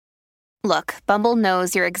Look, Bumble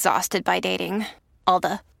knows you're exhausted by dating. All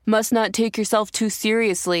the must not take yourself too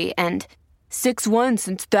seriously and 6'1"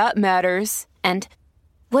 since that matters. And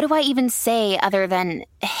what do I even say other than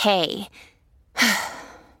hey?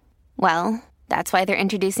 Well, that's why they're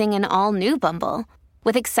introducing an all-new Bumble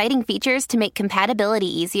with exciting features to make compatibility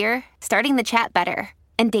easier, starting the chat better,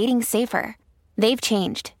 and dating safer. They've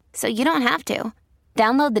changed, so you don't have to.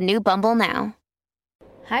 Download the new Bumble now.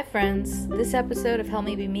 Hi friends, this episode of Help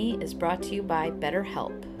Me Be Me is brought to you by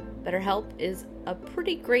BetterHelp. BetterHelp is a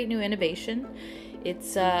pretty great new innovation.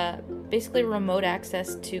 It's basically remote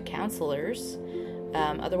access to counselors,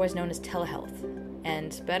 otherwise known as telehealth.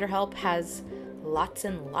 And BetterHelp has lots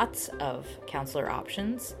and lots of counselor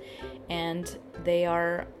options, and they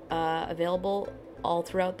are available all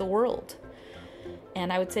throughout the world.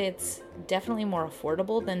 And I would say it's definitely more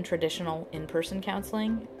affordable than traditional in-person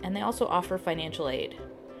counseling, and they also offer financial aid.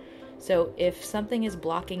 So if something is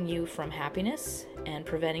blocking you from happiness and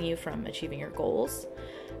preventing you from achieving your goals,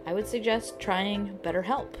 I would suggest trying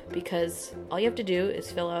BetterHelp, because all you have to do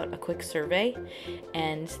is fill out a quick survey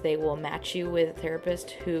and they will match you with a therapist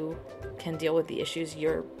who can deal with the issues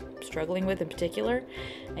you're struggling with in particular,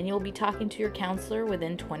 and you'll be talking to your counselor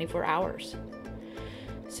within 24 hours.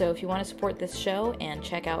 So if you want to support this show and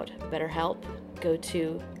check out BetterHelp, go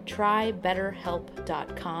to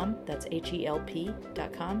trybetterhelp.com, that's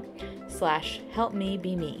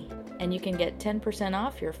HELP.com/helpmebeme, and you can get 10%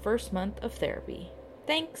 off your first month of therapy.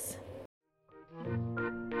 Thanks!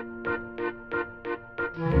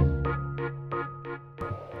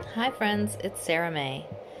 Hi friends, it's Sarah May,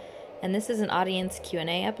 and this is an audience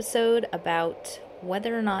Q&A episode about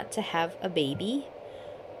whether or not to have a baby,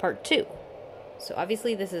 part 2. So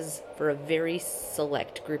obviously this is for a very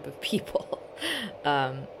select group of people.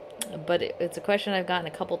 But it's a question I've gotten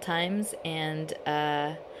a couple times, and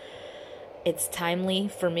it's timely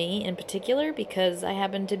for me in particular because I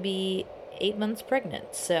happen to be 8 months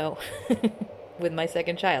pregnant, so with my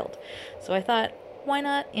second child. So I thought, why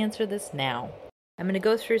not answer this now? I'm going to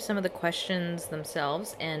go through some of the questions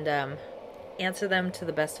themselves and answer them to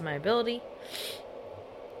the best of my ability.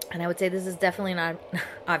 And I would say this is definitely not,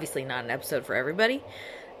 obviously not an episode for everybody.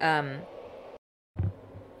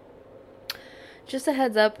 Just a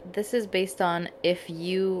heads up, this is based on if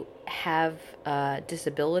you have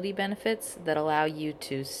disability benefits that allow you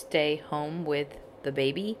to stay home with the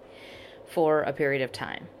baby for a period of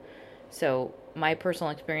time. So my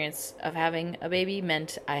personal experience of having a baby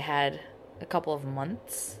meant I had a couple of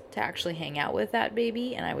months to actually hang out with that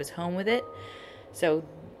baby, and I was home with it. So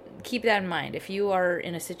keep that in mind. If you are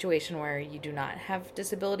in a situation where you do not have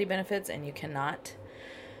disability benefits and you cannot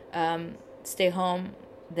stay home,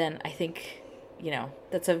 then I think,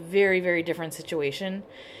 that's a very, very different situation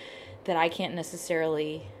that I can't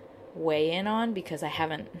necessarily weigh in on because I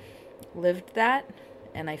haven't lived that.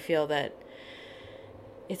 And I feel that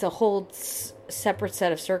it's a whole separate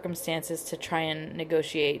set of circumstances to try and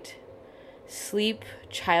negotiate sleep,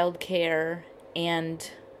 childcare, and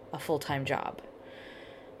a full-time job.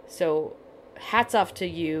 So hats off to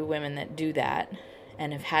you women that do that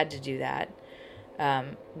and have had to do that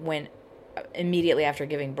when immediately after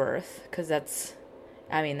giving birth, because there's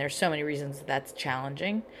so many reasons that's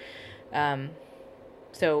challenging.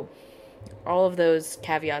 So all of those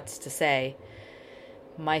caveats to say,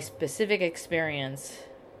 my specific experience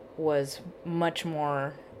was much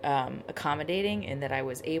more accommodating in that I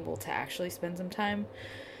was able to actually spend some time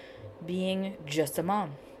being just a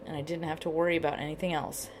mom, and I didn't have to worry about anything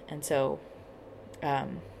else. And so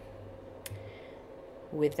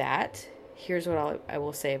with that, here's what I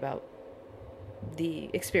will say about the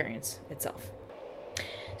experience itself.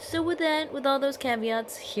 So with all those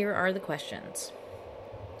caveats, here are the questions.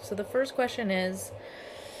 So the first question is,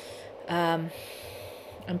 I'm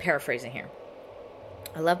paraphrasing here.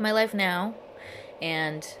 I love my life now,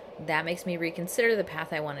 and that makes me reconsider the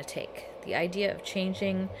path I want to take. The idea of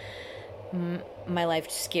changing my life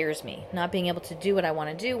scares me. Not being able to do what I want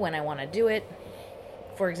to do when I want to do it.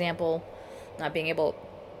 For example, not being able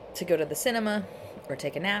to go to the cinema or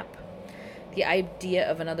take a nap. The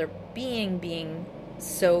idea of another being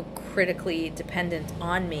so critically dependent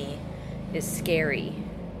on me is scary.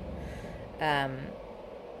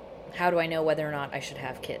 How do I know whether or not I should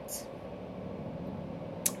have kids?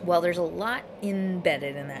 Well, there's a lot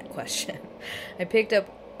embedded in that question. I picked up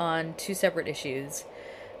on two separate issues.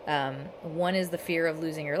 One is the fear of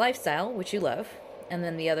losing your lifestyle, which you love, and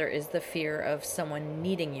then the other is the fear of someone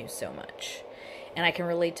needing you so much. And I can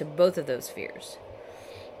relate to both of those fears.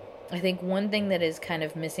 I think one thing that is kind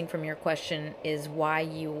of missing from your question is why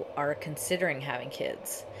you are considering having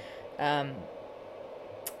kids.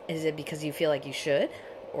 Is it because you feel like you should?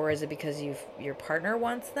 or is it because your partner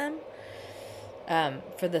wants them?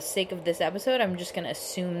 For the sake of this episode, I'm just going to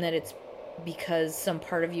assume that it's because some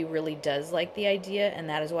part of you really does like the idea, and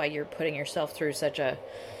that is why you're putting yourself through such a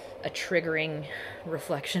triggering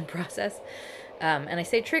reflection process. And I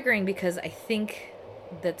say triggering because I think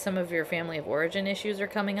that some of your family of origin issues are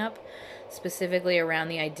coming up, specifically around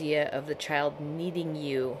the idea of the child needing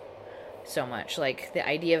you so much, like the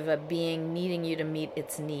idea of a being needing you to meet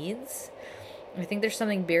its needs. I think there's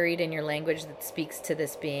something buried in your language that speaks to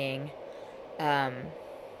this being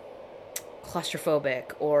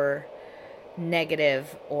claustrophobic or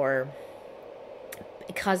negative, or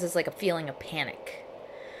it causes like a feeling of panic.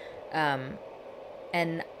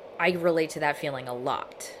 And I relate to that feeling a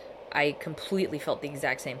lot. I completely felt the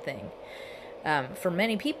exact same thing. For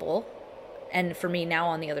many people, and for me now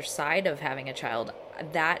on the other side of having a child,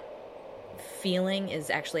 that feeling is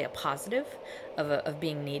actually a positive of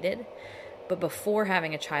being needed. But before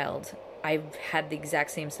having a child, I've had the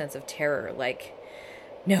exact same sense of terror. Like,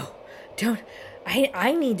 no, don't.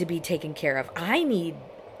 I need to be taken care of. I need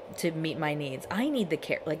to meet my needs. I need the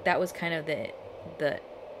care. Like, that was kind of the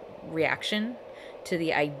reaction to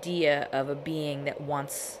the idea of a being that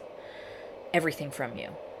wants everything from you.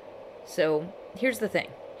 So here's the thing.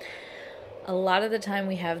 A lot of the time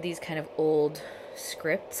we have these kind of old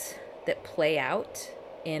scripts that play out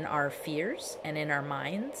in our fears and in our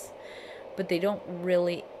minds, but they don't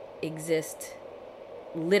really exist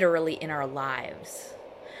literally in our lives.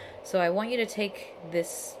 So I want you to take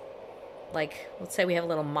this, like, let's say we have a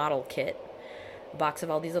little model kit, a box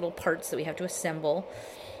of all these little parts that we have to assemble,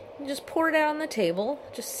 and just pour it out on the table.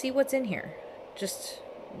 Just see what's in here. Just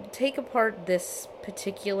take apart this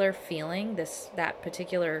particular feeling, that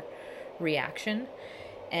particular reaction,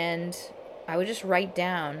 and I would just write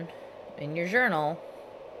down in your journal,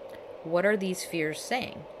 what are these fears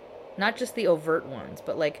saying? Not just the overt ones,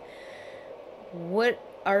 but like, what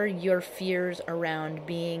are your fears around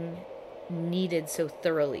being needed so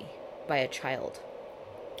thoroughly by a child?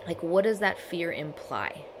 Like, what does that fear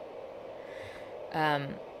imply?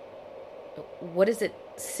 What does it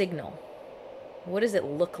signal? What does it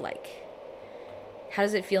look like? How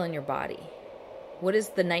does it feel in your body? What is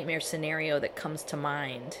the nightmare scenario that comes to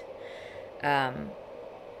mind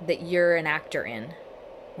that you're an actor in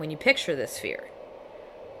when you picture this fear?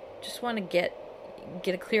 Just want to get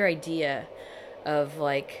a clear idea of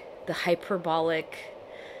like the hyperbolic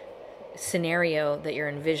scenario that you're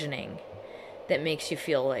envisioning that makes you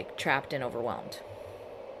feel like trapped and overwhelmed.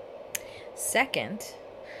 Second,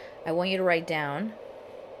 I want you to write down,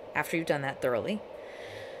 after you've done that thoroughly,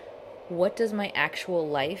 what does my actual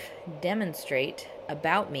life demonstrate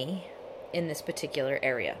about me in this particular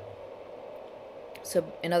area?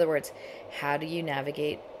 So, in other words, how do you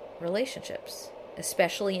navigate relationships,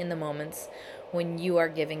 especially in the moments when you are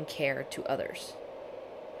giving care to others?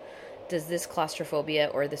 Does this claustrophobia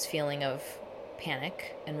or this feeling of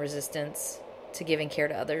panic and resistance to giving care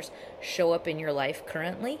to others show up in your life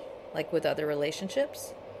currently, like with other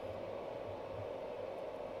relationships?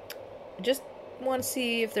 I just want to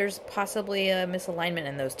see if there's possibly a misalignment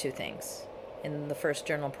in those two things, in the first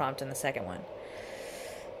journal prompt and the second one.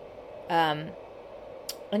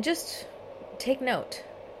 And just take note.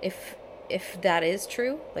 If that is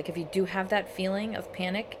true, like if you do have that feeling of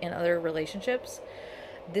panic in other relationships,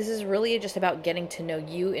 this is really just about getting to know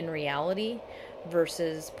you in reality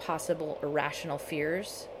versus possible irrational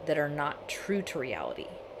fears that are not true to reality.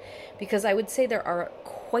 Because I would say there are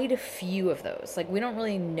quite a few of those. Like, we don't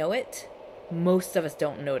really know it. Most of us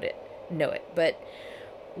don't know it. But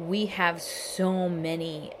we have so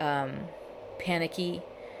many panicky,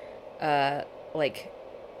 like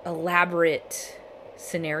elaborate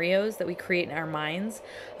scenarios that we create in our minds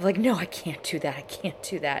of like, no, I can't do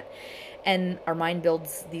that. And our mind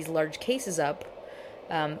builds these large cases up,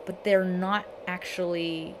 but they're not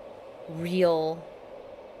actually real.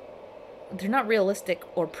 They're not realistic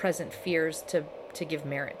or present fears to give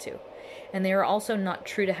merit to. And they are also not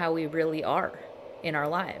true to how we really are in our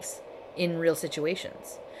lives, in real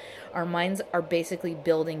situations. Our minds are basically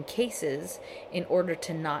building cases in order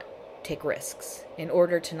to not take risks, in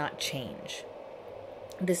order to not change.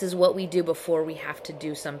 This is what we do before we have to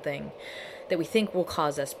do something that we think will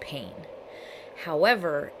cause us pain.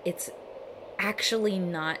 However, it's actually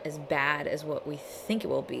not as bad as what we think it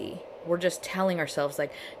will be. We're just telling ourselves,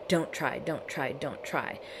 like, don't try.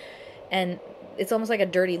 And it's almost like a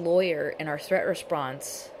dirty lawyer in our threat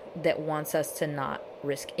response that wants us to not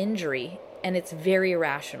risk injury. And it's very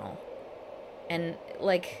irrational. And,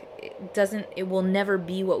 like, it will never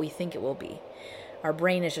be what we think it will be. our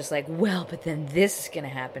brain is just like, well, but then this is going to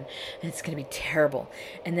happen and it's going to be terrible.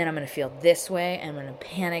 And then I'm going to feel this way and I'm going to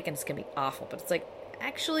panic and it's going to be awful. But it's like,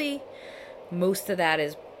 actually, most of that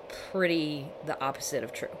is pretty the opposite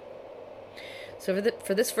of true. So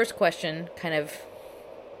for this first question, kind of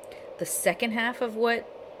the second half of what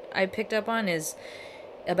I picked up on is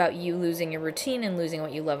about you losing your routine and losing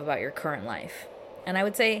what you love about your current life. And I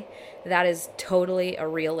would say that is totally a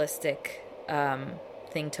realistic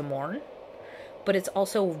thing to mourn, but it's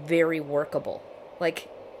also very workable. Like,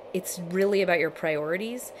 it's really about your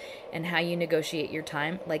priorities and how you negotiate your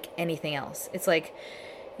time, like anything else. It's like,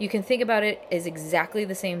 you can think about it as exactly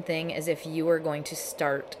the same thing as if you were going to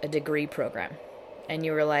start a degree program and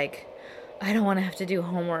you were like, I don't want to have to do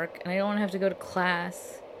homework and I don't want to have to go to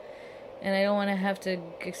class and I don't want to have to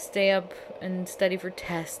stay up and study for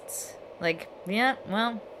tests. Like, yeah,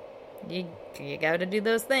 well, you got to do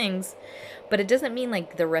those things. But it doesn't mean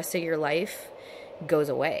like the rest of your life goes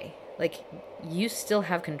away. Like, you still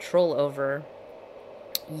have control over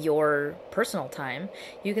your personal time.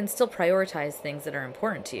 You can still prioritize things that are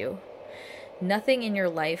important to you. Nothing in your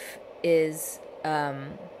life is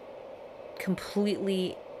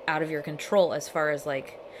completely out of your control as far as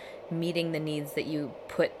like meeting the needs that you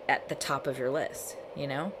put at the top of your list, you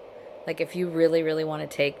know? Like, if you really, really want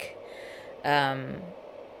to take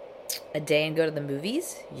a day and go to the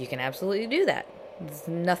movies, you can absolutely do that. There's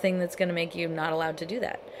nothing that's going to make you not allowed to do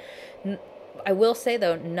that. I will say,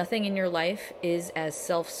 though, nothing in your life is as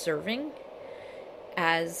self-serving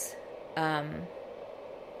as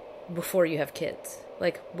before you have kids.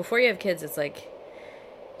 Like, before you have kids, it's like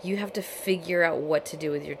you have to figure out what to do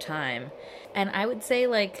with your time. And I would say,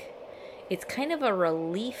 like, it's kind of a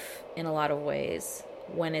relief in a lot of ways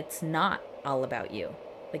when it's not all about you.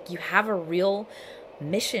 Like, you have a real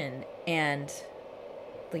mission and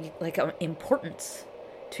like an importance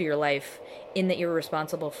to your life in that you're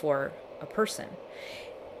responsible for a person.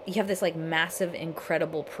 You have this like massive,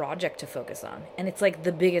 incredible project to focus on. And it's like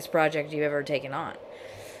the biggest project you've ever taken on.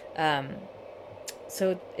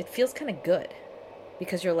 So it feels kind of good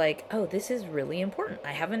because you're like, oh, this is really important.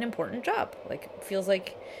 I have an important job. Like, it feels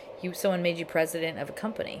like someone made you president of a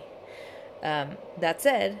company. That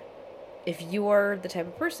said, if you are the type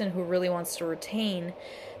of person who really wants to retain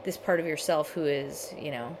this part of yourself who is,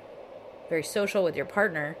 you know, very social with your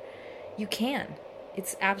partner, you can.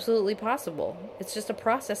 It's absolutely possible. It's just a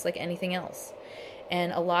process like anything else.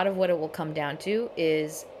 And a lot of what it will come down to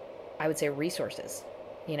is, I would say, resources.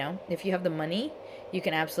 You know, if you have the money, you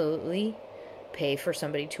can absolutely pay for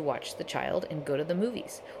somebody to watch the child and go to the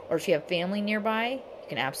movies. Or if you have family nearby, you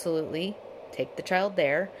can absolutely take the child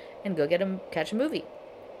there and go catch a movie.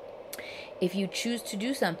 If you choose to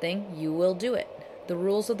do something, you will do it. The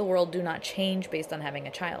rules of the world do not change based on having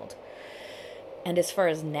a child. And as far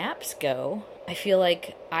as naps go, I feel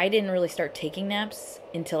like I didn't really start taking naps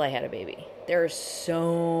until I had a baby. There is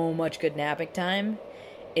so much good napping time.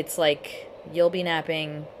 It's like you'll be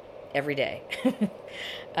napping every day.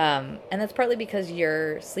 And that's partly because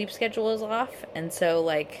your sleep schedule is off. And so,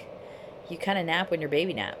 like, you kind of nap when your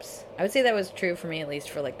baby naps. I would say that was true for me, at least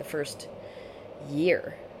for like the first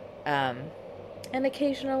year. And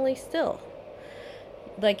occasionally still.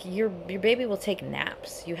 Like, your baby will take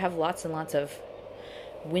naps. You have lots and lots of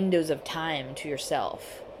windows of time to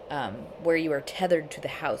yourself, where you are tethered to the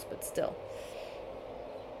house, but still.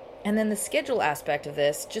 And then the schedule aspect of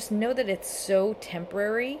this, just know that it's so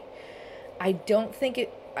temporary. I don't think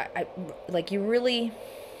you really,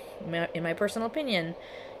 in my personal opinion,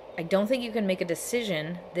 I don't think you can make a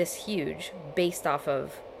decision this huge based off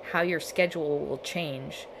of how your schedule will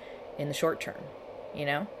change in the short term, you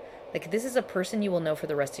know? Like, this is a person you will know for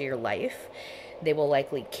the rest of your life. They will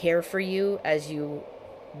likely care for you as you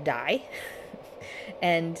die.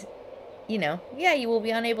 And, you know, yeah, you will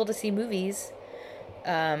be unable to see movies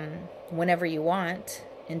whenever you want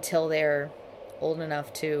until they're old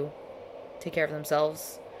enough to take care of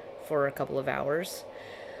themselves for a couple of hours.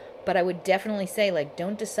 But I would definitely say, like,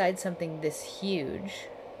 don't decide something this huge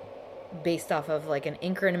based off of, like, an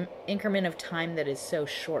increment of time that is so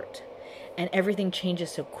short. And everything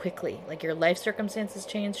changes so quickly. Like, your life circumstances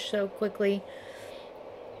change so quickly.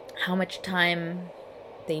 How much time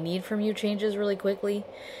they need from you changes really quickly.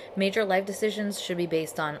 Major life decisions should be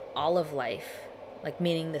based on all of life. Like,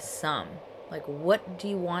 meaning the sum. Like, what do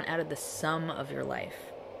you want out of the sum of your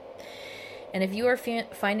life? And if you are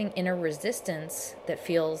finding inner resistance that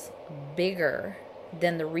feels bigger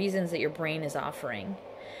than the reasons that your brain is offering,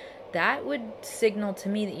 that would signal to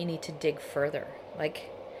me that you need to dig further. Like,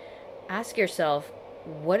 ask yourself,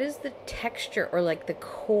 what is the texture or like the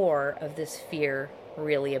core of this fear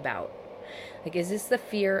really about? Like, is this the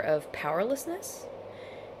fear of powerlessness?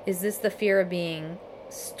 Is this the fear of being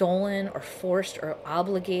stolen or forced or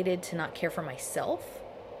obligated to not care for myself?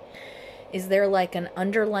 Is there like an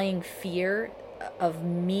underlying fear of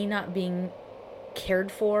me not being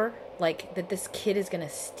cared for? Like that this kid is going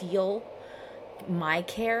to steal my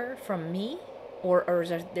care from me? Or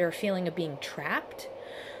is there a feeling of being trapped?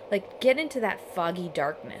 Like, get into that foggy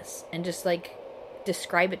darkness and just like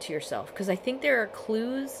describe it to yourself. Because I think there are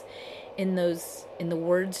clues in the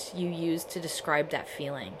words you use to describe that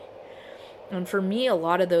feeling. And for me, a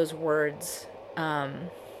lot of those words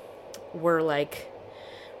were like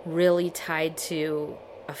really tied to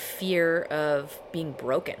a fear of being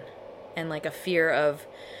broken and like a fear of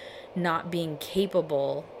not being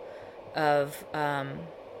capable of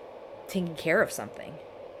taking care of something.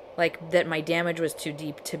 Like that my damage was too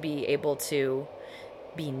deep to be able to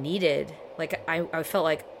be needed. Like I felt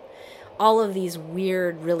like all of these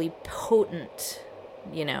weird, really potent,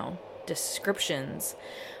 descriptions.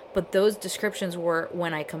 But those descriptions were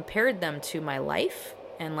when I compared them to my life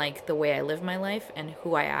and like the way I live my life and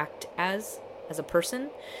who I act as a person,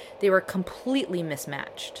 they were completely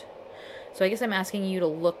mismatched. So I guess I'm asking you to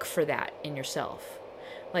look for that in yourself.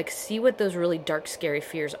 Like, see what those really dark, scary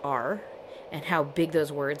fears are and how big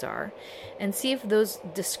those words are, and see if those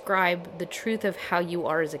describe the truth of how you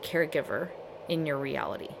are as a caregiver in your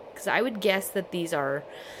reality. Because I would guess that these are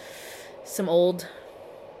some old,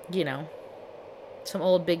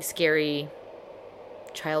 big, scary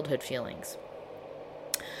childhood feelings.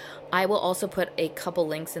 I will also put a couple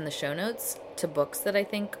links in the show notes to books that I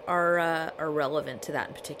think are relevant to that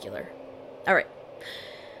in particular. All right.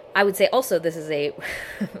 I would say also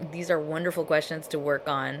these are wonderful questions to work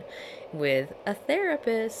on with a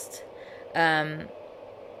therapist.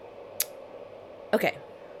 Okay,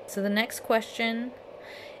 so the next question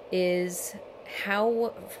is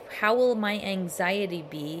how will my anxiety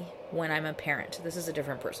be when I'm a parent? This is a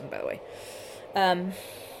different person, by the way.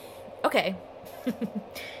 Okay,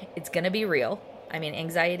 it's gonna be real. I mean,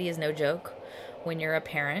 anxiety is no joke when you're a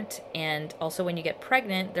parent, and also when you get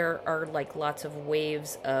pregnant, there are like lots of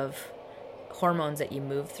waves of hormones that you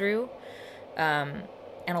move through, and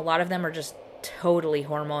a lot of them are just totally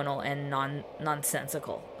hormonal and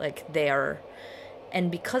nonsensical. Like they are, and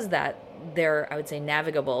because of that, they're, I would say,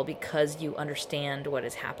 navigable because you understand what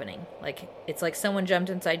is happening. Like it's like someone jumped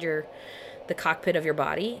inside the cockpit of your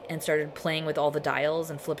body and started playing with all the dials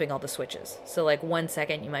and flipping all the switches. So like 1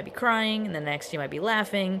 second you might be crying and the next you might be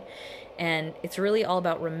laughing. And it's really all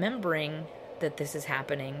about remembering that this is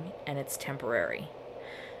happening and it's temporary.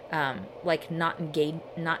 Like not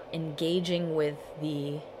engaging with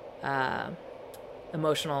the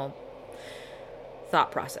emotional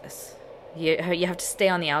thought process. You have to stay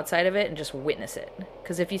on the outside of it and just witness it.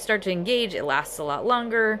 Because if you start to engage, it lasts a lot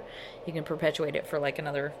longer. You can perpetuate it for like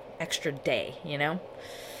another extra day,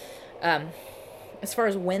 As far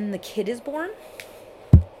as when the kid is born,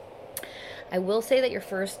 I will say that your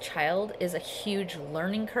first child is a huge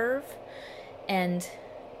learning curve. And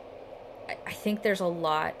I think there's a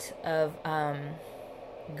lot of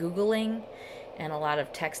Googling and a lot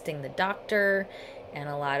of texting the doctor and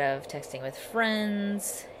a lot of texting with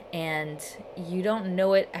friends. And you don't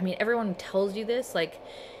know it. I mean, everyone tells you this, like,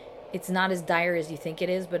 it's not as dire as you think it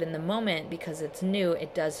is, but in the moment, because it's new,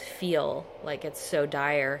 it does feel like it's so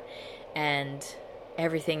dire and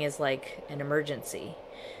everything is like an emergency.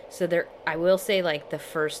 So I will say, like, the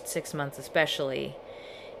first 6 months especially,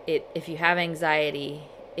 if you have anxiety,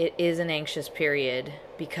 it is an anxious period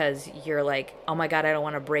because you're like, oh my God, I don't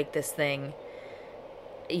want to break this thing.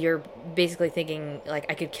 You're basically thinking,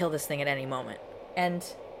 like, I could kill this thing at any moment. And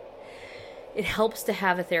it helps to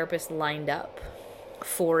have a therapist lined up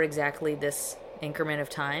for exactly this increment of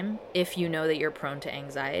time if you know that you're prone to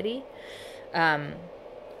anxiety.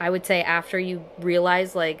 I would say after you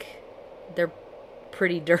realize, like, they're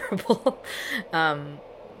pretty durable,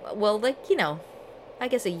 well, like, I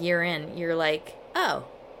guess a year in, you're like, oh,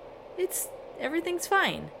 everything's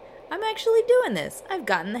fine. I'm actually doing this. I've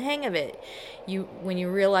gotten the hang of it. When you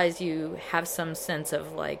realize you have some sense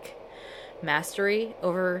of, like, mastery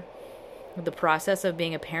over the process of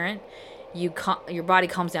being a parent, your body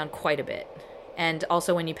calms down quite a bit. And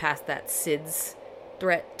also when you pass that SIDS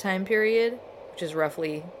threat time period, which is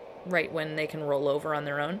roughly right when they can roll over on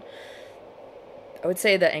their own, I would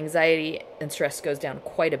say that anxiety and stress goes down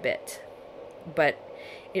quite a bit. But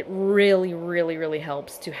it really, really, really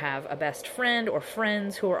helps to have a best friend or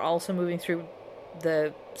friends who are also moving through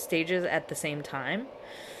the stages at the same time,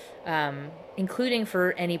 including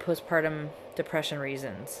for any postpartum depression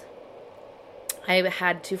reasons. I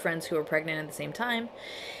had two friends who were pregnant at the same time,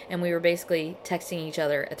 and we were basically texting each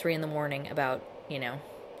other at 3 a.m. about,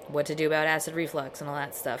 what to do about acid reflux and all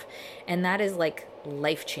that stuff. And that is like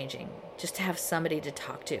life-changing, just to have somebody to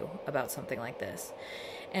talk to about something like this.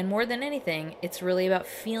 And more than anything, it's really about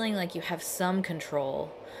feeling like you have some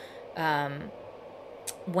control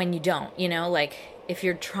when you don't, like if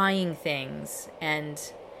you're trying things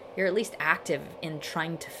and you're at least active in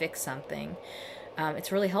trying to fix something.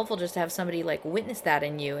 It's really helpful just to have somebody like witness that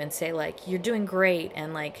in you and say like, you're doing great.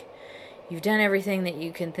 And like, you've done everything that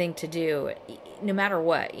you can think to do no matter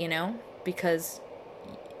what, because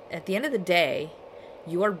at the end of the day,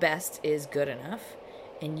 your best is good enough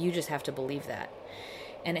and you just have to believe that.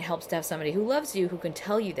 And it helps to have somebody who loves you, who can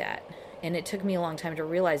tell you that. And it took me a long time to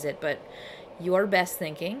realize it, but your best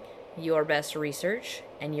thinking, your best research,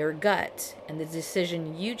 and your gut, and the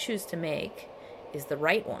decision you choose to make is the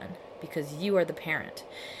right one, because you are the parent.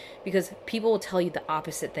 Because people will tell you the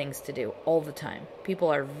opposite things to do all the time. People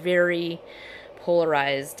are very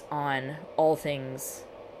polarized on all things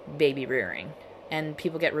baby rearing. And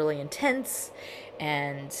people get really intense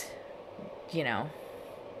and,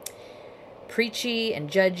 preachy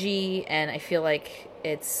and judgy. And I feel like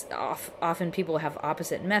it's often people have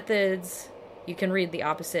opposite methods. You can read the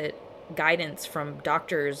opposite guidance from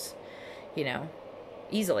doctors,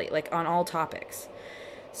 easily, like on all topics.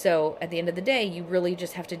 So at the end of the day, you really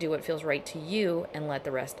just have to do what feels right to you and let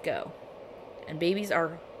the rest go. And babies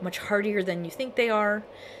are much hardier than you think they are.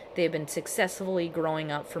 They've been successfully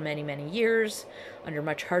growing up for many, many years under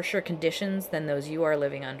much harsher conditions than those you are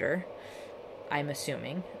living under, I'm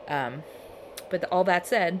assuming. But all that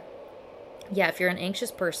said, yeah, if you're an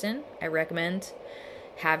anxious person, I recommend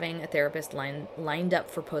having a therapist lined up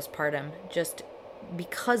for postpartum, just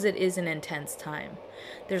because it is an intense time.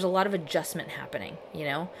 There's a lot of adjustment happening,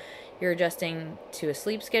 You're adjusting to a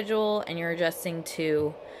sleep schedule and you're adjusting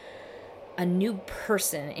to a new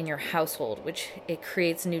person in your household, which it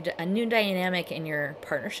creates a new dynamic in your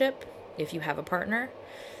partnership if you have a partner.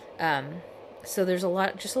 So there's a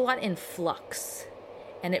lot in flux,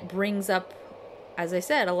 and it brings up, as I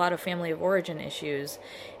said, a lot of family of origin issues,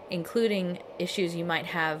 including issues you might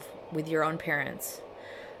have with your own parents,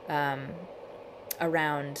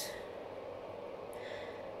 around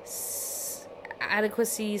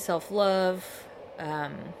adequacy, self-love,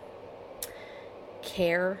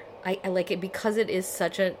 care. I like it because it is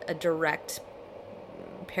such a direct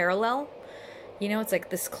parallel. It's like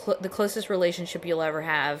the closest relationship you'll ever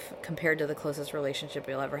have compared to the closest relationship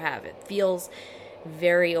you'll ever have. It feels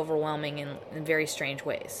very overwhelming in very strange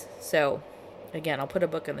ways. So, again, I'll put a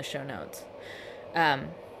book in the show notes.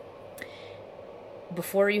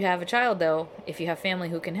 Before you have a child, though, if you have family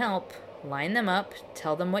who can help, line them up,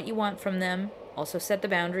 tell them what you want from them, also set the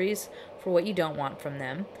boundaries for what you don't want from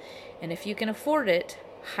them. And if you can afford it,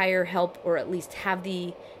 hire help, or at least have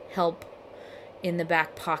the help in the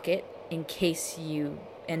back pocket in case you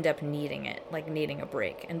end up needing it, like needing a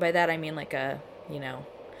break. And by that I mean like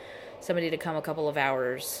somebody to come a couple of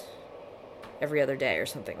hours every other day or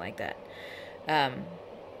something like that.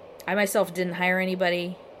 I myself didn't hire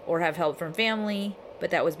anybody or have help from family,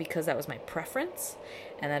 but that was because that was my preference,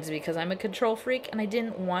 and that is because I'm a control freak and I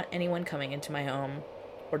didn't want anyone coming into my home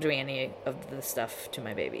or doing any of the stuff to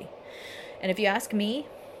my baby. And if you ask me,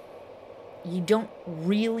 you don't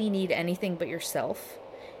really need anything but yourself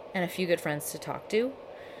and a few good friends to talk to.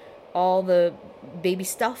 All the baby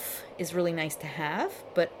stuff is really nice to have,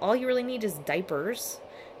 but all you really need is diapers,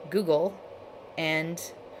 Google, and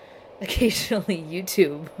occasionally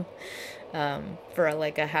YouTube for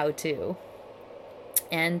like a how-to.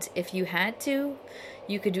 And if you had to,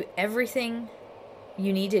 you could do everything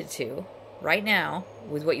you needed to right now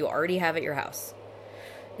with what you already have at your house.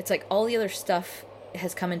 It's like all the other stuff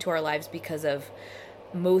has come into our lives because of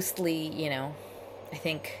mostly, I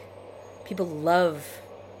think people love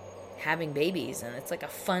having babies, and it's like a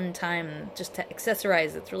fun time just to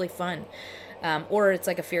accessorize. It's really fun. Or it's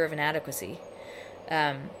like a fear of inadequacy.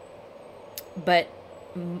 But,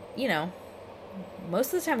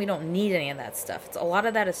 most of the time we don't need any of that stuff. A lot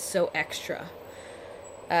of that is so extra.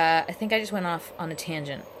 I think I just went off on a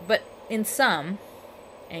tangent. But in sum,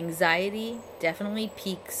 anxiety definitely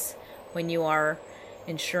peaks when you are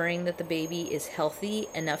ensuring that the baby is healthy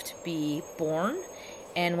enough to be born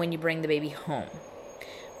and when you bring the baby home.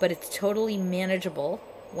 But it's totally manageable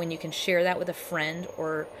when you can share that with a friend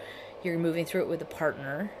or you're moving through it with a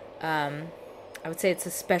partner. I would say it's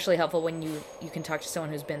especially helpful when you can talk to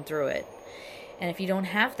someone who's been through it. And if you don't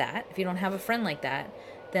have that, if you don't have a friend like that,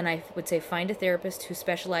 then I would say find a therapist who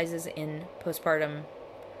specializes in postpartum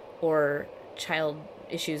or child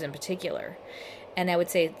issues in particular. And I would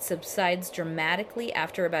say it subsides dramatically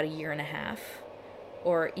after about a year and a half,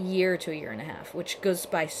 or a year to a year and a half, which goes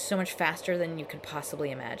by so much faster than you could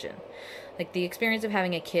possibly imagine. Like, the experience of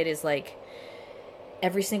having a kid is like,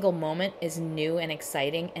 every single moment is new and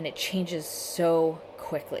exciting, and it changes so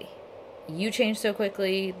quickly. You change so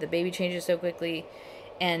quickly, the baby changes so quickly,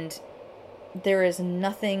 and there is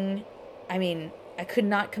nothing, I mean, I could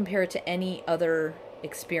not compare it to any other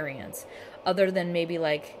experience, other than maybe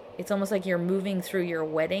like, it's almost like you're moving through your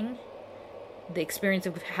wedding, the experience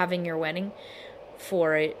of having your wedding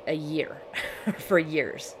for a year, for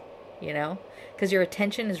years, you know? Because your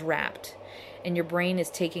attention is wrapped, and your brain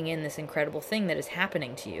is taking in this incredible thing that is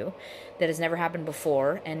happening to you, that has never happened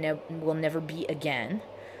before, and will never be again,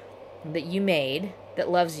 that you made, that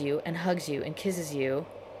loves you, and hugs you, and kisses you,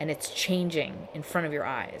 and it's changing in front of your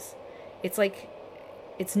eyes. It's like,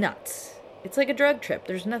 it's nuts. It's like a drug trip.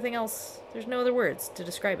 There's nothing else, there's no other words to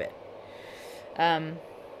describe it.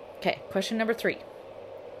 Okay, question number 3.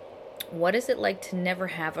 What is it like to never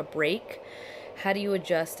have a break? How do you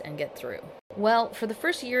adjust and get through? Well, for the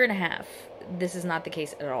first year and a half, this is not the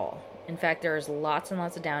case at all. In fact, there is lots and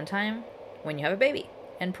lots of downtime when you have a baby.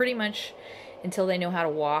 And pretty much until they know how to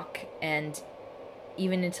walk, and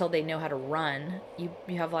even until they know how to run, you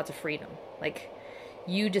have lots of freedom. Like,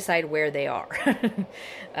 you decide where they are.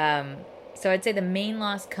 So I'd say the main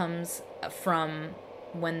loss comes from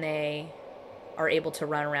when they are able to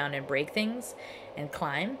run around and break things and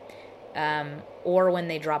climb, or when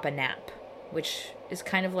they drop a nap, which is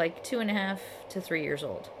kind of like 2.5 to 3 years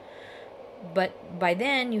old. But by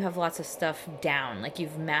then you have lots of stuff down, like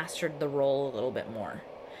you've mastered the role a little bit more.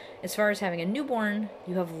 As far as having a newborn,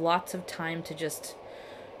 you have lots of time to just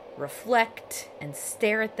reflect and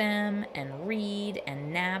stare at them and read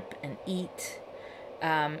and nap and eat,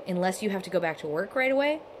 unless you have to go back to work right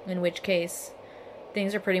away, in which case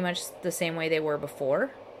things are pretty much the same way they were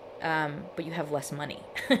before, but you have less money.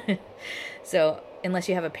 So unless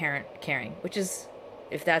you have a parent caring, which is,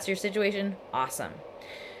 if that's your situation, awesome.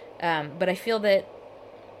 But I feel that,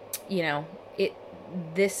 you know,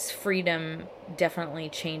 this freedom definitely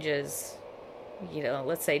changes, you know,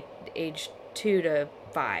 let's say age 2 to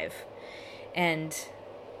 5. And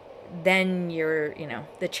then you're, you know,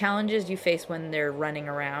 the challenges you face when they're running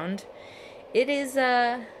around,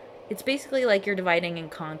 it's basically like you're dividing and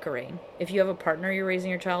conquering. If you have a partner you're raising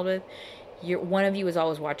your child with, one of you is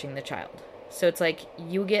always watching the child. So it's like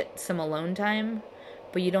you get some alone time,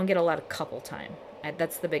 but you don't get a lot of couple time.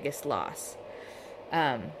 That's the biggest loss.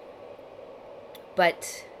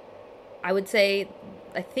 But I would say,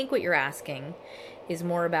 I think what you're asking is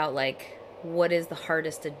more about like, what is the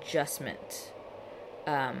hardest adjustment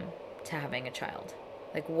to having a child?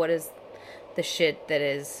 Like, what is the shit that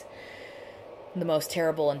is the most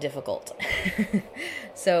terrible and difficult?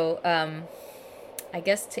 So I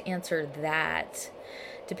guess to answer that,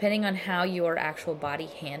 depending on how your actual body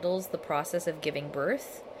handles the process of giving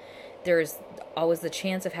birth, there's always the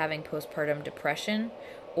chance of having postpartum depression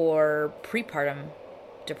or prepartum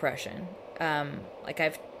depression. Like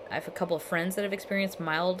I have a couple of friends that have experienced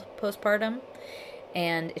mild postpartum,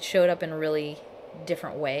 and it showed up in really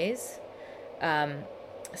different ways.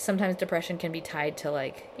 Sometimes depression can be tied to,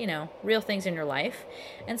 like, you know, real things in your life,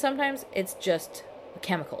 and sometimes it's just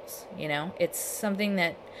chemicals, you know. It's something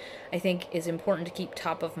that I think is important to keep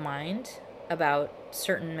top of mind about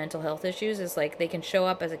certain mental health issues, is like they can show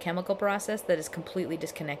up as a chemical process that is completely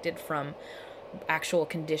disconnected from actual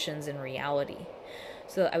conditions in reality.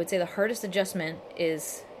 So I would say the hardest adjustment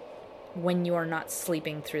is when you are not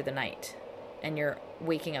sleeping through the night and you're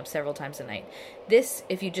waking up several times a night. This,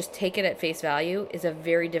 if you just take it at face value, is a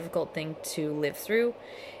very difficult thing to live through,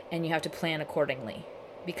 and you have to plan accordingly,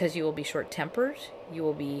 because you will be short-tempered, you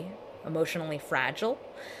will be emotionally fragile,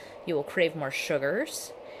 you will crave more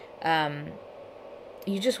sugars,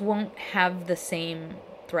 you just won't have the same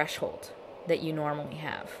threshold that you normally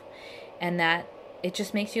have, and that it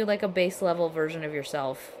just makes you like a base level version of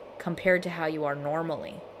yourself compared to how you are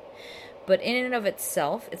normally. But in and of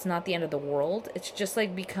itself, it's not the end of the world. It's just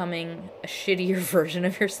like becoming a shittier version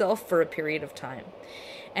of yourself for a period of time.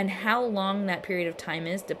 And how long that period of time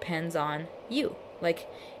is depends on you. Like,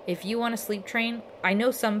 if you want to sleep train, I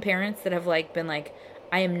know some parents that have like been like,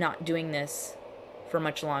 I am not doing this for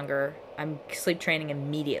much longer. I'm sleep training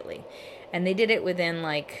immediately. And they did it within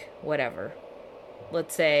like, whatever,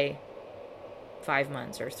 let's say 5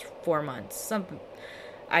 months or 4 months, something.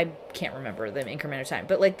 I can't remember the increment of time,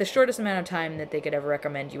 but like the shortest amount of time that they could ever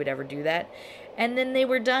recommend you would ever do that. And then they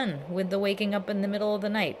were done with the waking up in the middle of the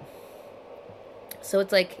night. So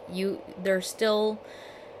it's like they're still,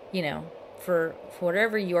 you know, for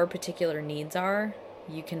whatever your particular needs are,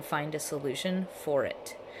 you can find a solution for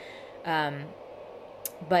it.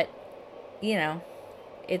 But, you know,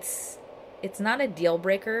 it's not a deal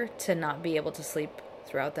breaker to not be able to sleep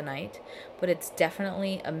throughout the night, but it's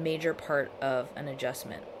definitely a major part of an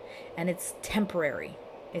adjustment. And it's temporary.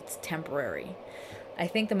 It's temporary. I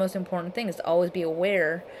think the most important thing is to always be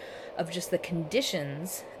aware of just the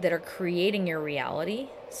conditions that are creating your reality,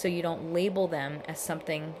 so you don't label them as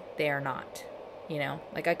something they are not. You know,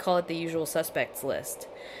 like I call it the usual suspects list.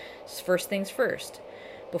 Just first things first,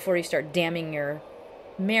 before you start damning your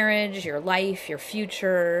marriage, your life, your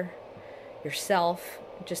future, yourself,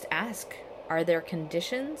 just ask, are there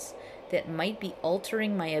conditions that might be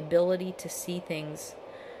altering my ability to see things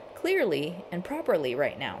clearly and properly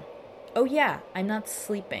right now? Oh yeah, I'm not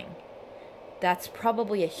sleeping. That's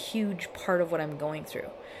probably a huge part of what I'm going through.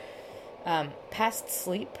 Past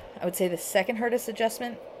sleep, I would say the second hardest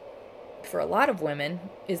adjustment for a lot of women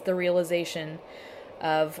is the realization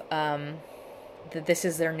of that this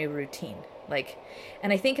is their new routine. Like,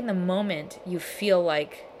 and I think in the moment you feel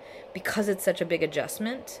like, because it's such a big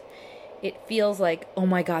adjustment, it feels like, oh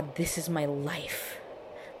my God, this is my life.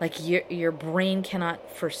 Like your brain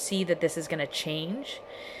cannot foresee that this is going to change.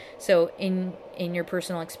 So in your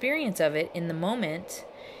personal experience of it, in the moment,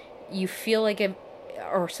 you feel like it,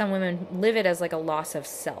 or some women live it as like a loss of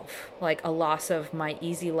self, like a loss of my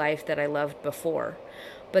easy life that I loved before.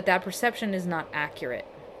 But that perception is not accurate.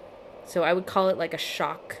 So I would call it like a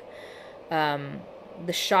shock.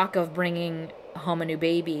 The shock of bringing home a new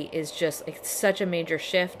baby is just like such a major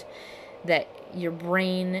shift that your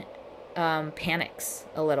brain panics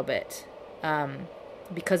a little bit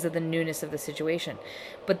because of the newness of the situation.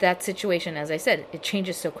 But that situation, as I said, it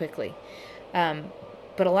changes so quickly.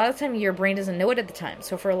 But a lot of the time your brain doesn't know it at the time.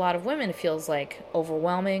 So for a lot of women, it feels like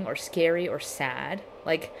overwhelming or scary or sad.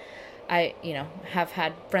 Like I, have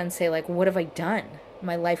had friends say like, what have I done?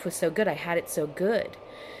 My life was so good. I had it so good.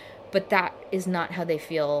 But that is not how they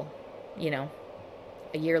feel,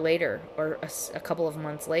 a year later or a couple of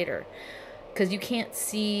months later. Because you can't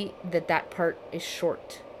see that part is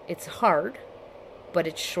short. It's hard, but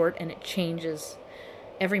it's short and it changes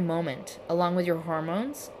every moment, along with your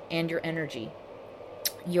hormones and your energy.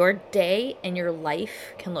 Your day and your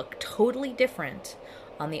life can look totally different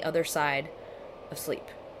on the other side of sleep.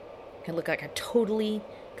 It can look like a totally,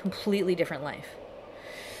 completely different life.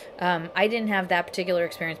 I didn't have that particular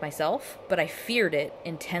experience myself, but I feared it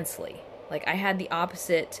intensely. Like I had the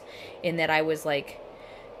opposite in that I was like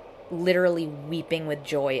literally weeping with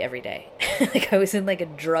joy every day. Like I was in like a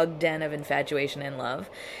drug den of infatuation and love.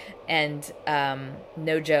 And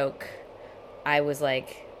no joke, I was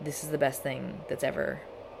like, this is the best thing that's ever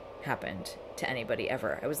happened to anybody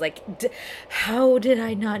ever. I was like, how did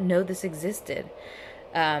I not know this existed?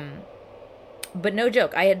 But no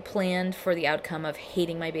joke, I had planned for the outcome of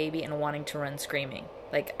hating my baby and wanting to run screaming.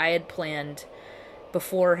 Like I had planned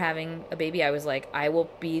before having a baby. I was like, I will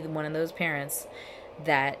be one of those parents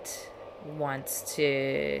that wants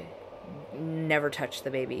to never touch the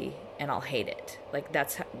baby and I'll hate it. Like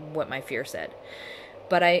that's what my fear said.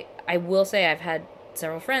 But I will say I've had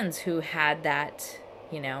several friends who had that,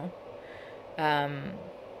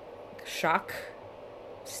 shock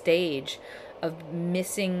stage of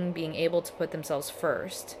missing being able to put themselves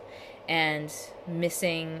first and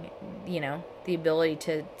missing, the ability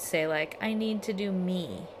to say like, I need to do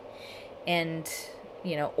me and,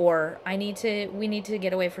 or we need to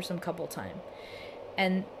get away for some couple time.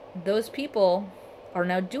 And those people are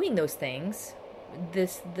now doing those things.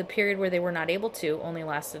 The period where they were not able to only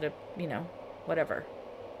lasted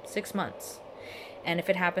 6 months. And if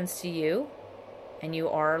it happens to you and you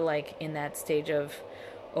are like in that stage of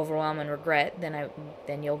overwhelm and regret,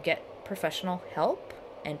 then you'll get professional help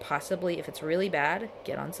and possibly, if it's really bad,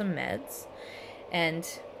 get on some meds. And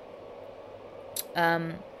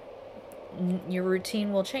your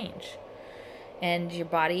routine will change. And your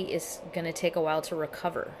body is going to take a while to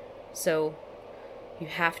recover. So you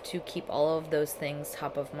have to keep all of those things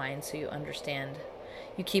top of mind so you understand.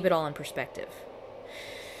 You keep it all in perspective.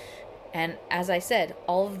 And as I said,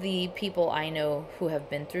 all of the people I know who have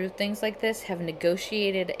been through things like this have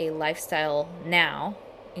negotiated a lifestyle now,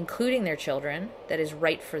 including their children, that is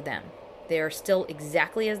right for them. They are still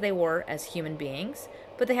exactly as they were as human beings,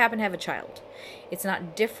 but they happen to have a child. It's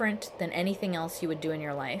not different than anything else you would do in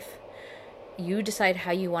your life. You decide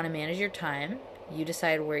how you want to manage your time, you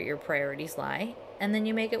decide where your priorities lie, and then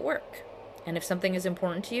you make it work. And if something is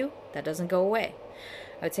important to you, that doesn't go away.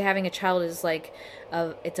 I would say having a child is like,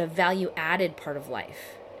 it's a value-added part of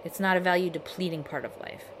life. It's not a value-depleting part of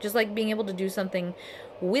life. Just like being able to do something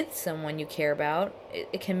with someone you care about,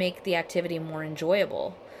 it can make the activity more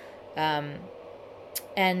enjoyable.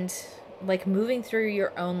 And like moving through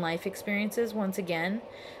your own life experiences once again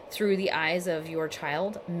through the eyes of your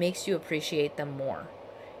child makes you appreciate them more.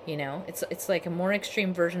 You know, it's like a more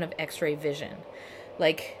extreme version of X-ray vision.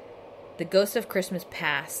 Like the ghost of Christmas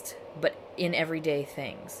past, but in everyday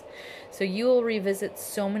things. So you will revisit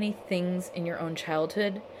so many things in your own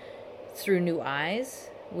childhood through new eyes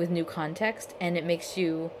with new context, and it makes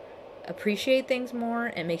you appreciate things more.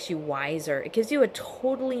 It makes you wiser. It gives you a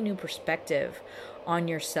totally new perspective on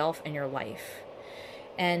yourself and your life.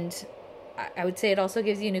 And I would say it also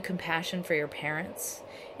gives you new compassion for your parents.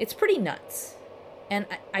 It's pretty nuts. And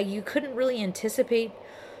you couldn't really anticipate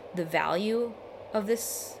the value of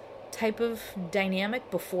this type of dynamic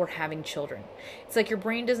before having children. It's like your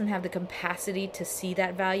brain doesn't have the capacity to see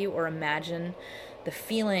that value or imagine the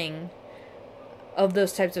feeling of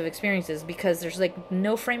those types of experiences because there's like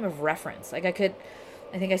no frame of reference. Like I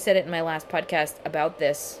think I said it in my last podcast about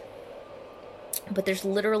this, but there's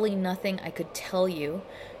literally nothing I could tell you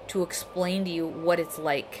to explain to you what it's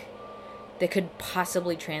like that could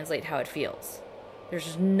possibly translate how it feels.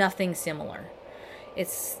 There's nothing similar.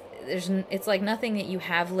 It's like nothing that you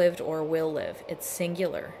have lived or will live. It's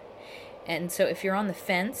singular. And so if you're on the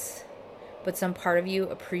fence, but some part of you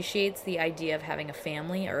appreciates the idea of having a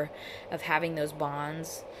family or of having those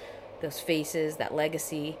bonds, those faces, that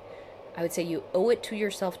legacy, I would say you owe it to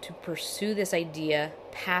yourself to pursue this idea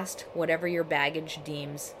past whatever your baggage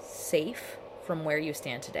deems safe from where you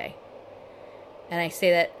stand today. And I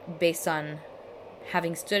say that based on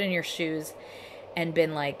having stood in your shoes and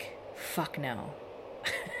been like, fuck no.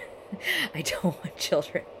 I don't want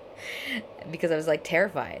children. Because I was like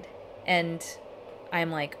terrified. And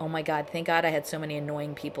I'm like, oh my God, thank God I had so many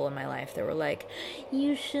annoying people in my life that were like,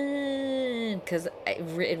 you should. Because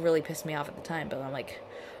it really pissed me off at the time. But I'm like,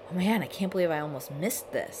 oh man, I can't believe I almost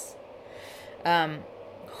missed this.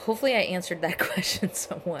 Hopefully I answered that question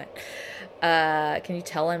somewhat. Can you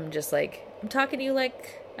tell him just like, I'm talking to you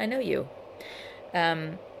like I know you.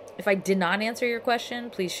 If I did not answer your question,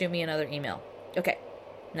 please shoot me another email. Okay,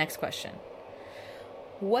 next question.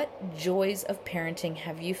 What joys of parenting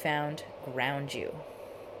have you found ground you?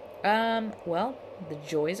 Well, the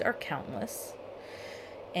joys are countless.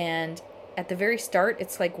 And at the very start,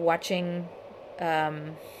 it's like watching,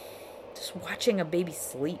 just watching a baby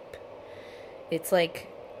sleep. It's like,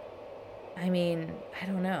 I mean, I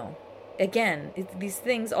don't know. Again, these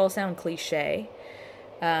things all sound cliche,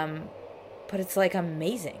 but it's like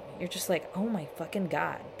amazing. You're just like, oh my fucking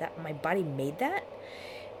God, that my body made that?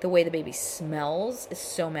 The way the baby smells is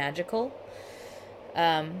so magical.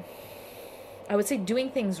 I would say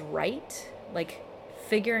doing things right, like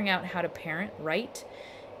figuring out how to parent right,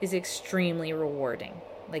 is extremely rewarding.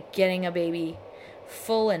 Like getting a baby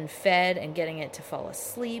full and fed and getting it to fall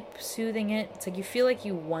asleep, soothing it. It's like you feel like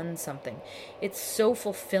you won something. It's so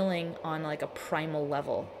fulfilling on like a primal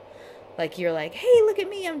level. Like you're like, hey, look at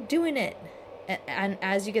me, I'm doing it. And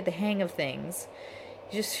as you get the hang of things,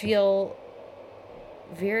 you just feel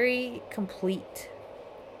very complete.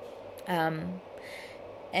 And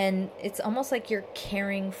it's almost like you're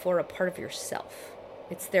caring for a part of yourself.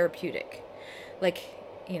 It's therapeutic. Like,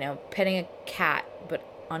 you know, petting a cat, but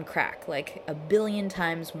on crack, like 1 billion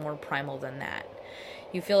times more primal than that.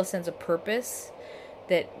 You feel a sense of purpose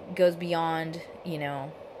that goes beyond, you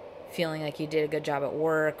know, feeling like you did a good job at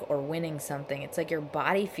work or winning something. It's like your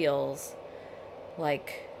body feels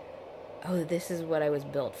like, oh, this is what I was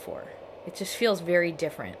built for. It just feels very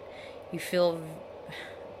different. You feel,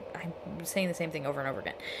 I'm saying the same thing over and over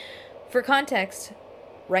again. For context,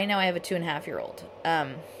 right now I have a 2.5-year-old.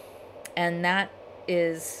 And that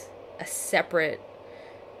is a separate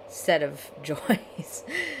set of joys.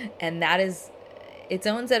 And that is its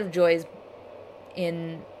own set of joys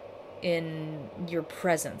in your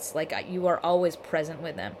presence. Like you are always present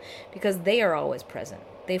with them because they are always present.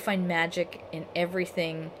 They find magic in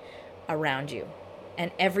everything around you.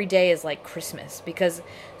 And every day is like Christmas because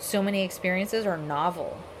so many experiences are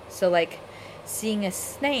novel. So like seeing a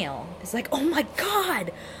snail is like, oh my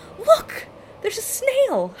God, look, there's a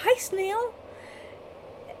snail. Hi, snail.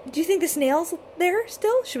 Do you think the snail's there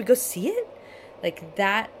still? Should we go see it? Like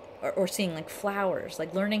that, or seeing like flowers,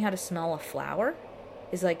 like learning how to smell a flower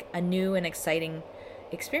is like a new and exciting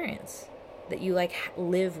experience that you like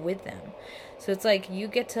live with them. So it's like you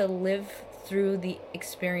get to live through the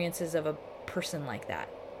experiences of a person like that.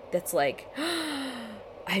 That's like, oh,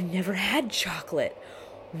 I've never had chocolate.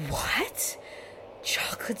 What?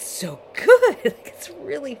 Chocolate's so good. Like, it's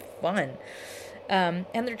really fun. And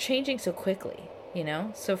they're changing so quickly, you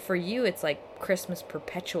know? So for you, it's like Christmas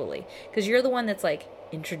perpetually. Because you're the one that's like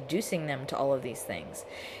introducing them to all of these things.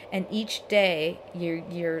 And each day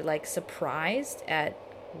you're like surprised at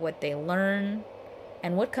what they learn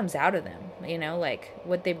and what comes out of them, you know, like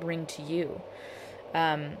what they bring to you.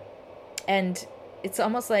 And it's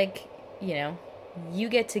almost like, you know, you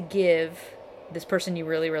get to give this person you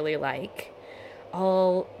really, really like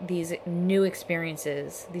all these new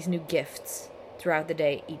experiences, these new gifts throughout the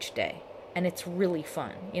day, each day. And it's really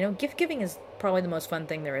fun. You know, gift giving is probably the most fun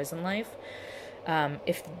thing there is in life,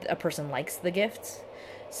 if a person likes the gifts.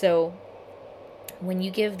 So when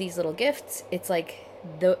you give these little gifts, it's like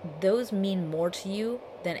those mean more to you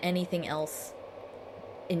than anything else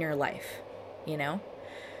in your life, you know?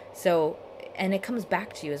 So, and it comes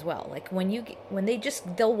back to you as well. Like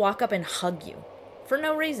they'll walk up and hug you for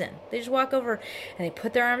no reason. They just walk over and they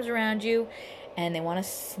put their arms around you and they want to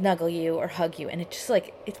snuggle you or hug you. And it's just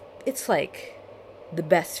like, it's like the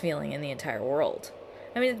best feeling in the entire world.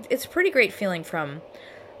 I mean, it's a pretty great feeling from,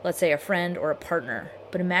 let's say, a friend or a partner.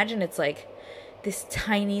 But imagine it's like this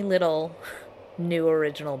tiny little new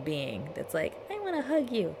original being that's like, I want to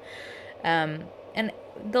hug you. And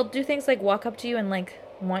they'll do things like walk up to you and like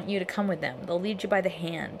want you to come with them. They'll lead you by the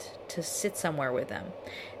hand to sit somewhere with them.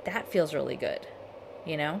 That feels really good,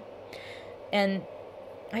 you know? And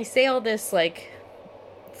I say all this like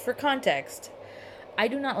for context. I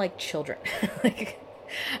do not like children. Like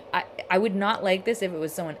I would not like this if it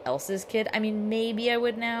was someone else's kid. I mean, maybe I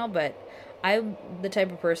would now, but I'm the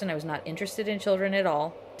type of person, I was not interested in children at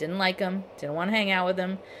all. Didn't like them. Didn't want to hang out with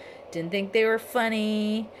them. Didn't think they were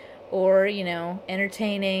funny or, you know,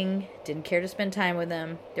 entertaining. Didn't care to spend time with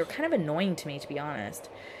them. They were kind of annoying to me, to be honest.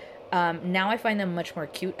 Now I find them much more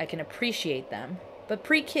cute. I can appreciate them. But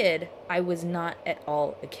pre-kid, I was not at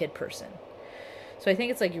all a kid person. So I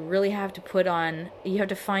think it's like you really have to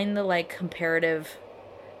find the like comparative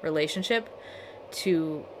relationship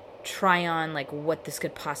to try on like what this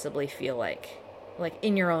could possibly feel like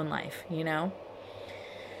in your own life, you know?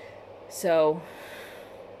 So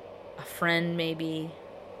a friend maybe.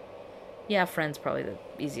 Yeah, a friend's probably the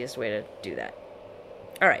easiest way to do that.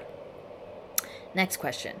 All right. Next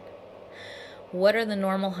question. What are the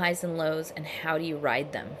normal highs and lows and how do you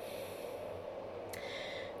ride them?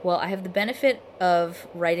 Well, I have the benefit of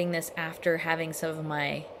writing this after having some of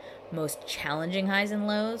my most challenging highs and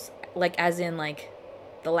lows, like as in like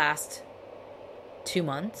the last 2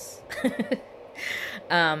 months.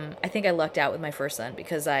 I think I lucked out with my first son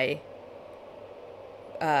because I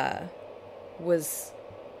was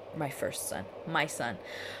my son.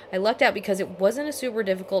 I lucked out because it wasn't a super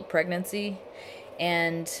difficult pregnancy,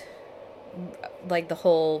 and like the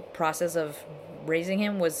whole process of raising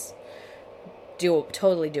him was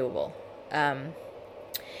totally doable.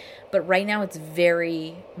 But right now it's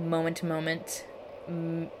very moment to moment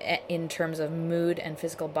in terms of mood and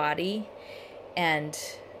physical body, and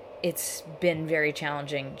it's been very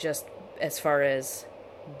challenging just as far as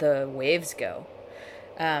the waves go.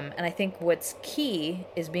 And I think what's key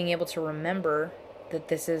is being able to remember that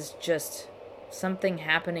this is just something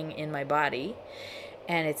happening in my body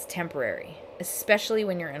and it's temporary, especially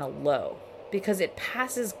when you're in a low, because it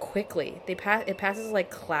passes quickly. It passes like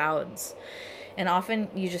clouds. And often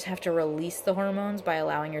you just have to release the hormones by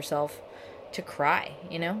allowing yourself to cry,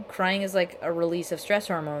 you know? Crying is like a release of stress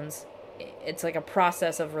hormones. It's like a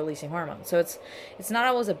process of releasing hormones. So it's not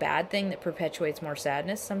always a bad thing that perpetuates more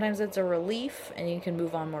sadness. Sometimes it's a relief and you can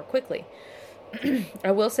move on more quickly.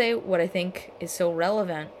 I will say what I think is so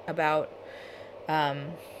relevant about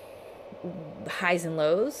highs and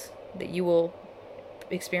lows that you will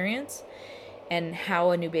experience and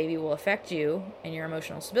how a new baby will affect you and your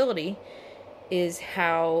emotional stability is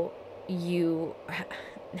how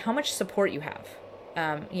much support you have.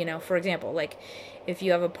 You know, for example, like if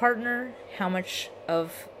you have a partner, how much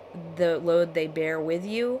of the load they bear with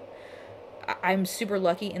you. I'm super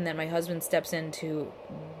lucky in that my husband steps in to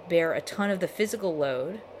bear a ton of the physical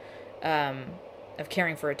load of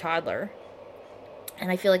caring for a toddler. And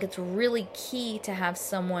I feel like it's really key to have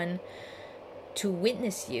someone to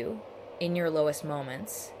witness you in your lowest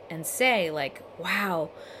moments and say like, wow,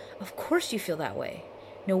 of course you feel that way.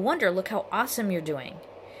 No wonder, look how awesome you're doing.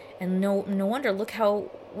 And no wonder, look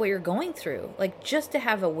what you're going through. Like, just to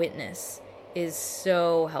have a witness is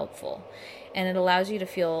so helpful. And it allows you to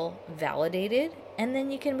feel validated, and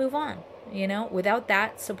then you can move on, you know? Without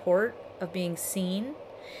that support of being seen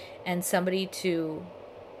and somebody to,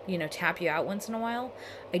 you know, tap you out once in a while,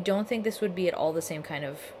 I don't think this would be at all the same kind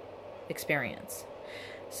of experience.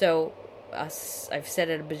 So, I've said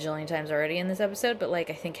it a bajillion times already in this episode, but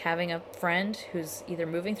like I think having a friend who's either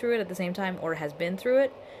moving through it at the same time or has been through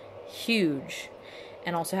it, huge.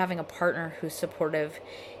 And also having a partner who's supportive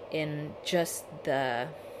in just the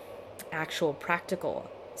actual practical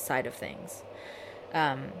side of things.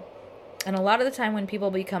 And a lot of the time when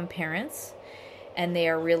people become parents and they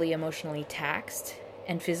are really emotionally taxed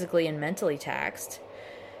and physically and mentally taxed,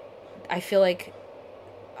 I feel like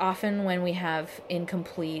often when we have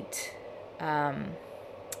incomplete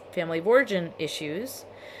family of origin issues,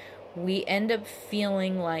 we end up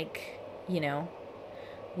feeling like,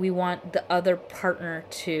 we want the other partner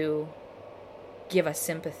to give us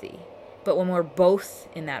sympathy. But when we're both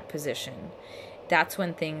in that position, that's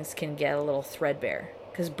when things can get a little threadbare,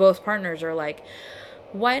 because both partners are like,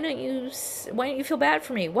 why don't you feel bad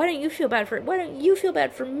for me? Why don't you feel bad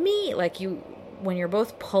for me? Like, when you're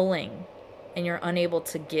both pulling and you're unable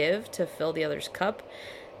to give to fill the other's cup,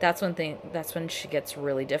 that's when she gets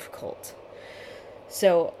really difficult.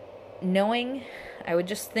 So I would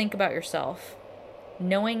just think about yourself,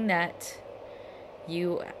 knowing that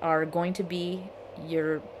you are going to be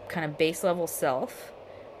your kind of base level self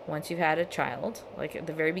once you've had a child, like at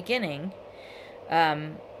the very beginning.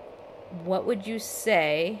 What would you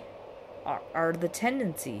say are the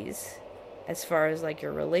tendencies as far as like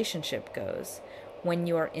your relationship goes when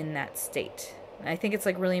you are in that state? And I think it's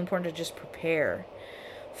like really important to just prepare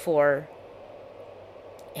for,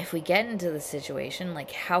 if we get into the situation,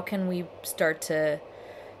 like how can we start to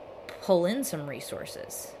pull in some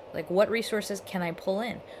resources? Like, what resources can I pull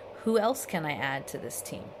in? Who else can I add to this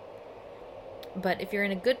team? But if you're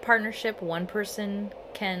in a good partnership, one person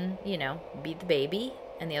can, be the baby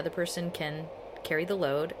and the other person can carry the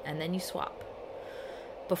load, and then you swap.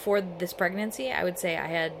 Before this pregnancy, I would say I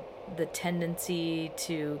had the tendency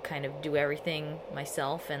to kind of do everything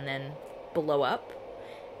myself and then blow up.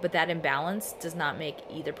 But that imbalance does not make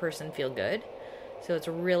either person feel good. So it's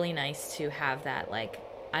really nice to have that, like,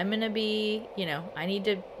 I'm going to be, I need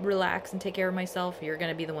to relax and take care of myself. You're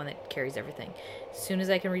going to be the one that carries everything. As soon as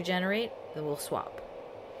I can regenerate, then we'll swap.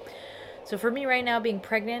 So for me right now, being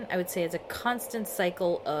pregnant, I would say it's a constant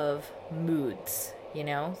cycle of moods,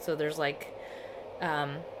 So there's like,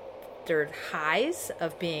 there are highs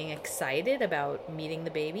of being excited about meeting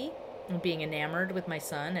the baby, being enamored with my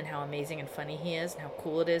son and how amazing and funny he is and how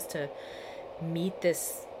cool it is to meet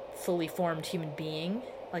this fully formed human being,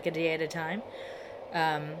 like a day at a time.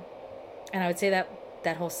 And I would say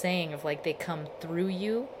that whole saying of like, they come through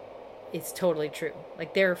you, is totally true.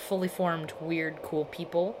 Like, they're fully formed, weird, cool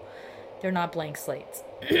people. They're not blank slates.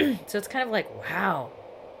 So it's kind of like, wow,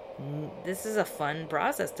 this is a fun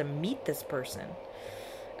process to meet this person.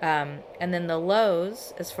 And then the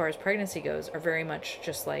lows, as far as pregnancy goes, are very much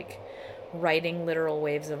just like riding literal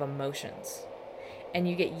waves of emotions. And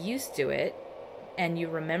you get used to it, and you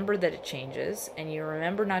remember that it changes, and you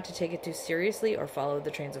remember not to take it too seriously or follow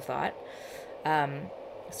the trains of thought.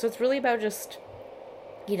 So it's really about just,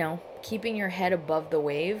 keeping your head above the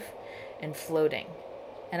wave and floating.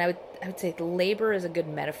 And I would say labor is a good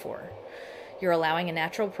metaphor. You're allowing a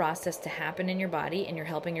natural process to happen in your body, and you're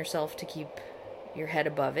helping yourself to keep your head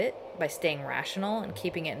above it by staying rational and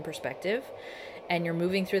keeping it in perspective. And you're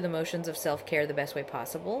moving through the motions of self-care the best way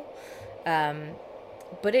possible.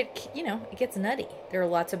 But it gets nutty. There are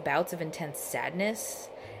lots of bouts of intense sadness,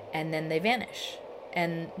 and then they vanish.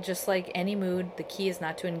 And just like any mood, the key is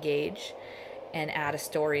not to engage and add a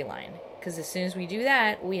storyline. Because as soon as we do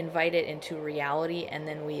that, we invite it into reality, and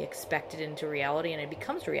then we expect it into reality, and it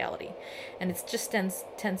becomes reality. And it just tends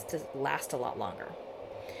to last a lot longer.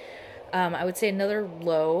 I would say another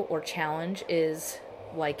low or challenge is,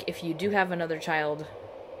 like, if you do have another child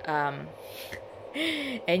and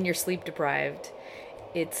you're sleep deprived,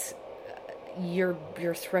 it's your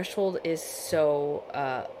threshold is so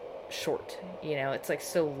short, it's like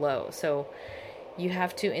so low. So you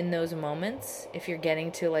have to, in those moments, if you're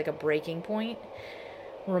getting to like a breaking point,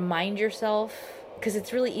 remind yourself, because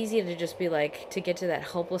it's really easy to just be like, to get to that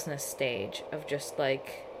helplessness stage of just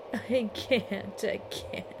like, I can't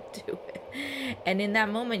do it. And in that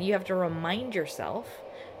moment, you have to remind yourself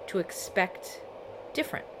to expect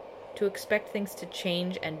different, to expect things to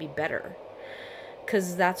change and be better.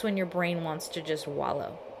 Because that's when your brain wants to just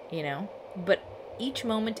wallow, But each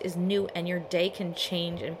moment is new, and your day can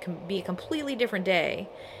change and can be a completely different day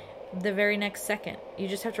the very next second. You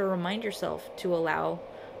just have to remind yourself to allow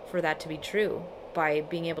for that to be true by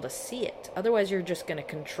being able to see it. Otherwise, you're just going to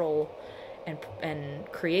control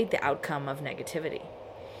and create the outcome of negativity.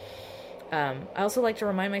 I also like to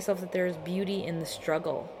remind myself that there's beauty in the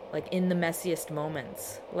struggle, like in the messiest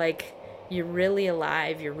moments. Like, you're really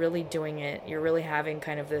alive, you're really doing it, you're really having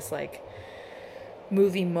kind of this like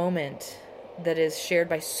movie moment that is shared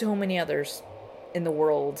by so many others in the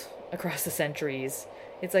world across the centuries.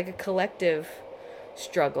 It's like a collective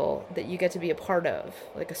struggle that you get to be a part of,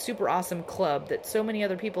 like a super awesome club that so many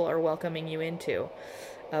other people are welcoming you into,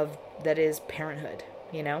 of that is parenthood,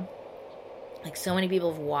 you know? Like so many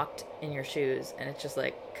people have walked in your shoes, and it's just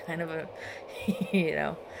like kind of a, you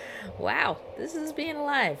know, wow, this is being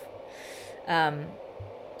alive.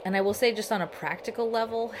 And I will say, just on a practical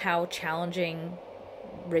level, how challenging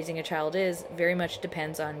raising a child is very much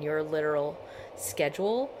depends on your literal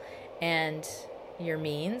schedule and your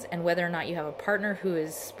means, and whether or not you have a partner who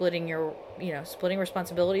is splitting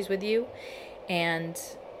responsibilities with you, and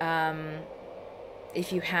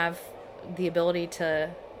if you have the ability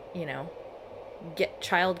to, get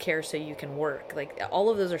childcare so you can work. Like, all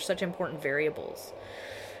of those are such important variables.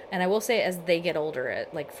 And I will say, as they get older,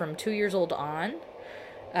 like from 2 years old on,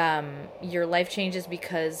 your life changes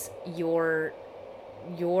because your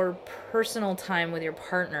personal time with your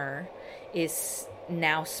partner is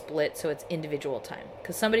now split, so it's individual time,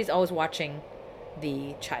 because somebody's always watching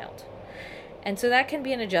the child. And so that can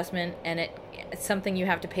be an adjustment, and it's something you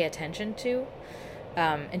have to pay attention to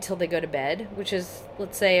until they go to bed, which is,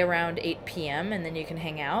 let's say, around 8 p.m., and then you can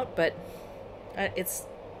hang out. But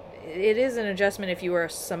it is an adjustment if you are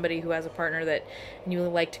somebody who has a partner and you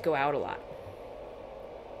like to go out a lot.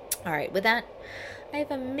 All right, with that, I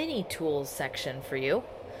have a mini tools section for you.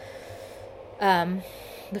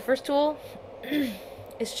 The first tool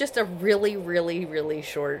is just a really, really, really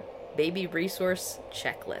short baby resource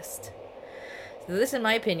checklist. So this, in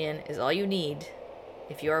my opinion, is all you need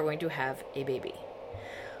if you are going to have a baby.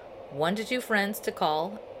 1 to 2 friends to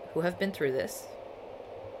call who have been through this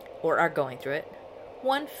or are going through it.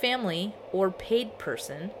 1 family or paid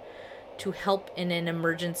person to help in an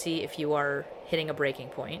emergency if you are hitting a breaking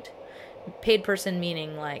point. Paid person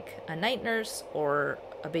meaning like a night nurse or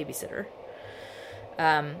a babysitter.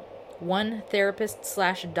 1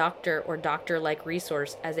 therapist/doctor or doctor-like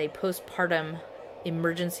resource as a postpartum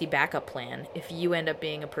emergency backup plan if you end up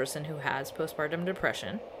being a person who has postpartum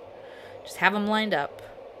depression. Just have them lined up,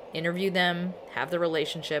 interview them, have the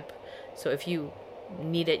relationship, so if you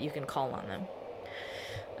need it, you can call on them.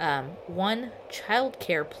 1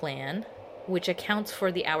 childcare plan, which accounts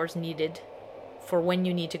for the hours needed for when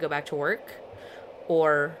you need to go back to work,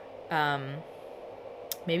 or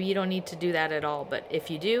maybe you don't need to do that at all, but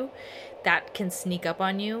if you do, that can sneak up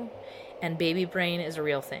on you, and baby brain is a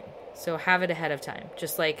real thing. So have it ahead of time.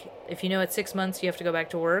 Just like if you know at 6 months you have to go back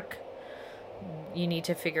to work, you need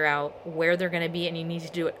to figure out where they're going to be, and you need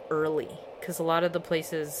to do it early, because a lot of the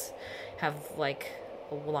places have like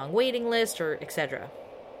a long waiting list or etc.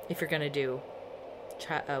 if you're going to do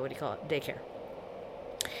daycare.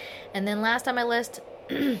 And then last on my list,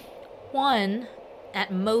 1,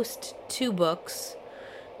 at most 2 books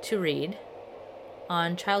to read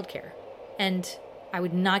on childcare. And I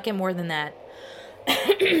would not get more than that.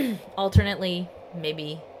 Alternately,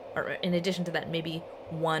 maybe, or in addition to that, maybe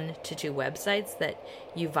 1 to 2 websites that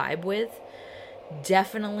you vibe with.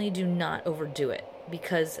 Definitely do not overdo it,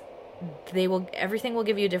 because everything will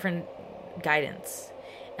give you different guidance.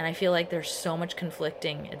 And I feel like there's so much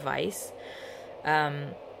conflicting advice.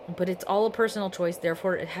 But it's all a personal choice,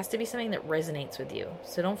 therefore it has to be something that resonates with you.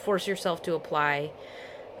 So don't force yourself to apply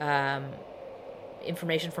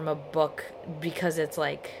information from a book because it's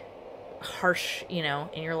like harsh, and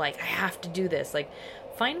you're like, I have to do this. Like,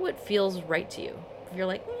 find what feels right to you. If you're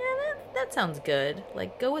like, yeah, that sounds good,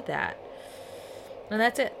 like, go with that. And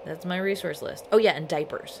that's it. That's my resource list. Oh yeah, and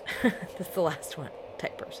diapers. That's the last one.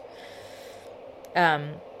 Diapers.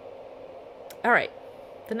 All right.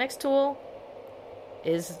 The next tool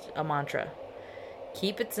is a mantra.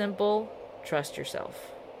 Keep it simple. Trust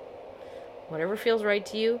yourself. Whatever feels right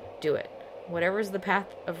to you, do it. Whatever is the path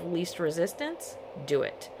of least resistance, do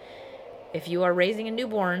it. If you are raising a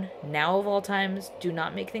newborn, now of all times, do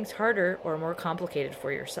not make things harder or more complicated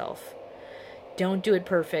for yourself. Don't do it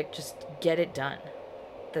perfect. Just get it done.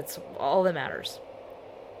 That's all that matters.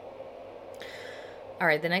 All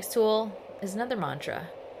right, the next tool is another mantra.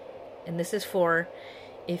 And this is for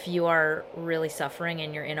if you are really suffering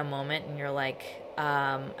and you're in a moment and you're like,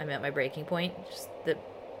 I'm at my breaking point. Just the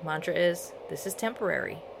mantra is, this is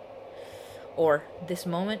temporary. Or, this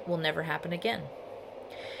moment will never happen again.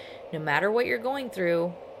 No matter what you're going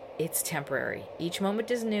through, it's temporary. Each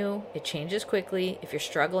moment is new. It changes quickly. If you're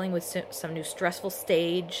struggling with some new stressful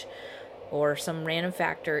stage or some random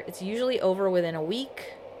factor, it's usually over within a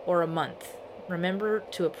week or a month. Remember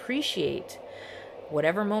to appreciate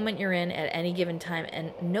whatever moment you're in at any given time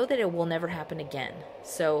and know that it will never happen again.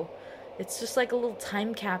 So it's just like a little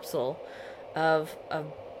time capsule of a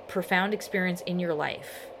profound experience in your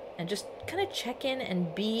life. And just kind of check in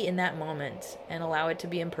and be in that moment and allow it to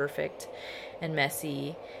be imperfect and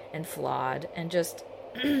messy and flawed, and just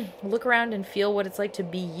look around and feel what it's like to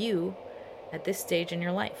be you at this stage in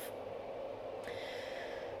your life.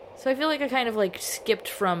 So I feel like I kind of like skipped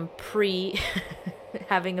from pre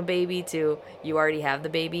having a baby to you already have the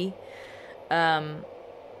baby.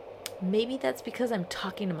 Maybe that's because I'm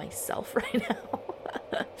talking to myself right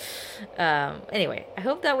now. Anyway, I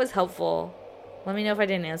hope that was helpful. Let me know if I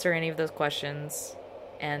didn't answer any of those questions,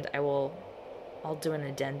 and I'll do an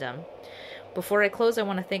addendum. Before I close, I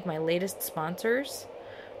want to thank my latest sponsors.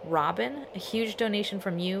 Robin, a huge donation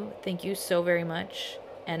from you. Thank you so very much.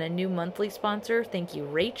 And a new monthly sponsor. Thank you,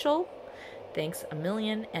 Rachel. Thanks a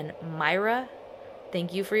million. And Myra,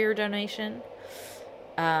 thank you for your donation.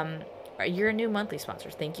 You're a new monthly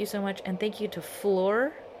sponsor. Thank you so much. And thank you to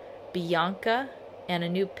Floor, Bianca, and a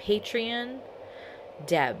new Patreon,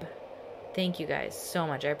 Deb. Thank you guys so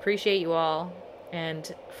much. I appreciate you all.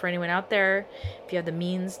 And for anyone out there, if you have the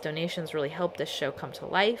means, donations really help this show come to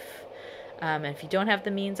life. And if you don't have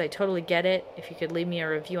the means, I totally get it. If you could leave me a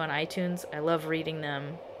review on iTunes, I love reading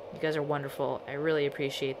them. You guys are wonderful. I really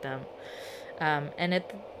appreciate them. And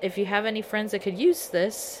if you have any friends that could use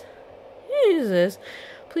this,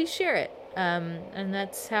 please share it. And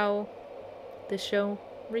that's how this show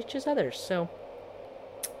reaches others. So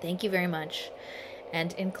thank you very much.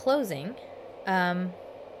 And in closing,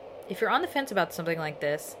 if you're on the fence about something like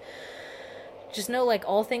this, just know, like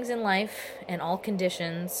all things in life and all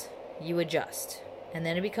conditions, you adjust, and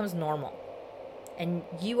then it becomes normal. And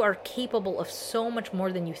you are capable of so much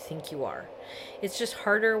more than you think you are. It's just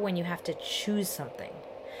harder when you have to choose something.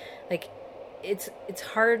 Like, it's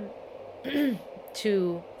hard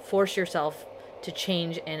to force yourself to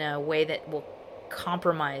change in a way that will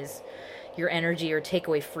compromise your energy or take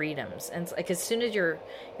away freedoms. And it's like, as soon as you're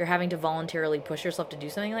having to voluntarily push yourself to do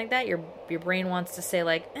something like that, your brain wants to say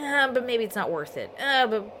like, but maybe it's not worth it.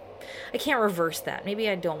 But I can't reverse that. Maybe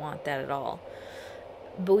I don't want that at all.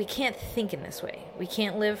 But we can't think in this way. We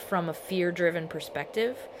can't live from a fear-driven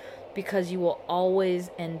perspective, because you will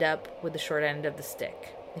always end up with the short end of the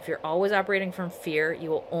stick. If you're always operating from fear,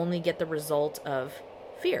 you will only get the result of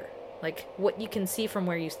fear, like what you can see from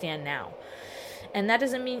where you stand now. And that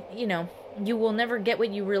doesn't mean, you will never get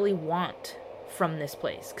what you really want from this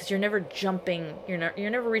place, because you're never jumping, you're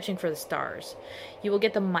never reaching for the stars. You will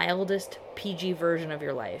get the mildest PG version of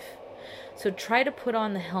your life. So try to put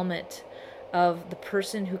on the helmet of the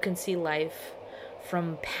person who can see life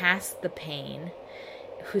from past the pain,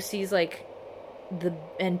 who sees like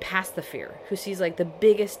and past the fear, who sees like the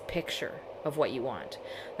biggest picture of what you want,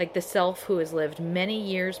 like the self who has lived many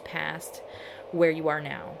years past where you are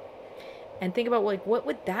now. And think about, like, what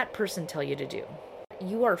would that person tell you to do?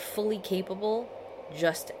 You are fully capable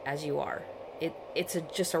just as you are. It's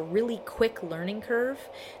just a really quick learning curve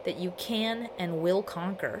that you can and will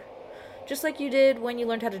conquer, just like you did when you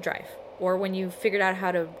learned how to drive, or when you figured out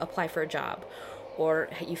how to apply for a job, or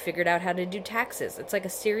you figured out how to do taxes. It's like a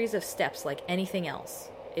series of steps like anything else.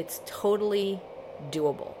 It's totally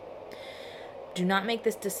doable. Do not make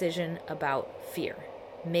this decision about fear.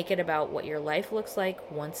 Make it about what your life looks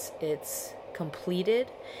like once it's completed,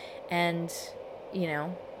 and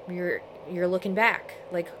you're looking back.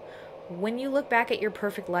 Like, when you look back at your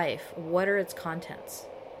perfect life, what are its contents?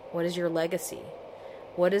 What is your legacy?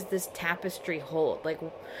 What does this tapestry hold? Like,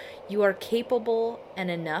 you are capable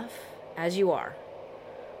and enough as you are.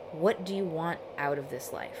 What do you want out of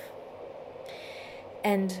this life?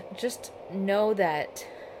 And just know that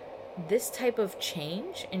this type of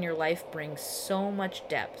change in your life brings so much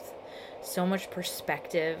depth, so much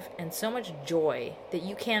perspective, and so much joy that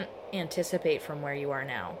you can't anticipate from where you are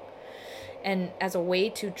now. And as a way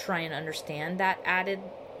to try and understand that added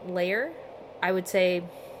layer, I would say,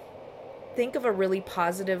 think of a really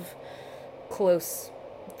positive, close,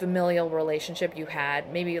 familial relationship you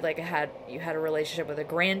had. Maybe like you had a relationship with a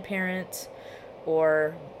grandparent,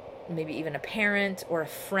 or maybe even a parent or a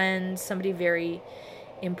friend, somebody very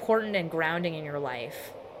important and grounding in your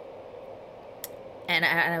life. And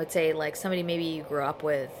I would say, like, somebody maybe you grew up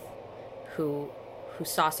with who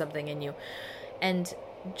saw something in you. And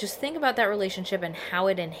just think about that relationship and how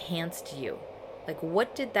it enhanced you. Like,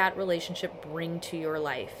 what did that relationship bring to your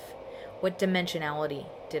life? What dimensionality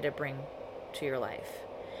did it bring to your life?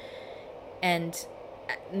 And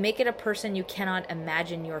make it a person you cannot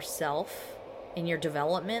imagine yourself in your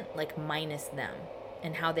development, like, minus them,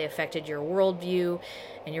 and how they affected your worldview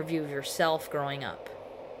and your view of yourself growing up.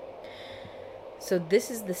 So this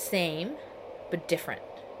is the same, but different,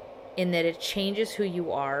 in that it changes who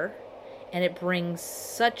you are, and it brings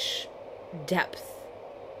such depth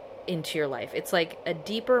into your life. It's like a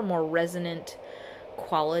deeper, more resonant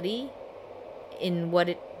quality in what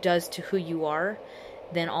it does to who you are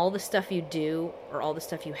than all the stuff you do or all the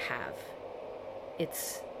stuff you have.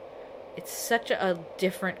 It's such a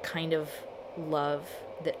different kind of love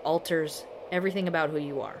that alters everything about who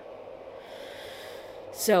you are.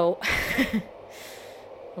 So,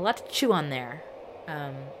 a lot to chew on there.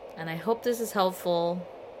 And I hope this is helpful.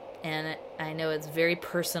 And I know it's very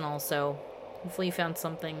personal, so hopefully you found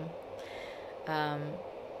something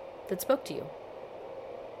that spoke to you.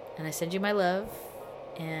 And I send you my love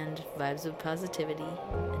and vibes of positivity.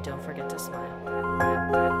 And don't forget to smile.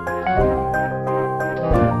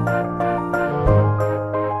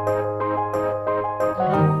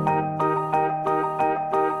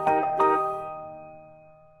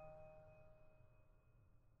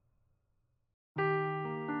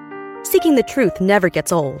 Seeking the truth never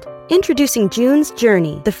gets old. Introducing June's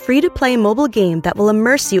Journey, the free-to-play mobile game that will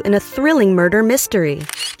immerse you in a thrilling murder mystery.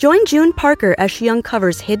 Join June Parker as she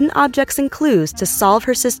uncovers hidden objects and clues to solve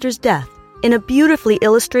her sister's death in a beautifully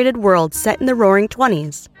illustrated world set in the Roaring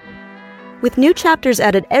 '20s. With new chapters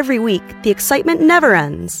added every week, the excitement never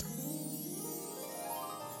ends.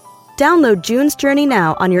 Download June's Journey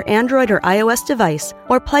now on your Android or iOS device,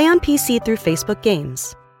 or play on PC through Facebook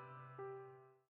Games.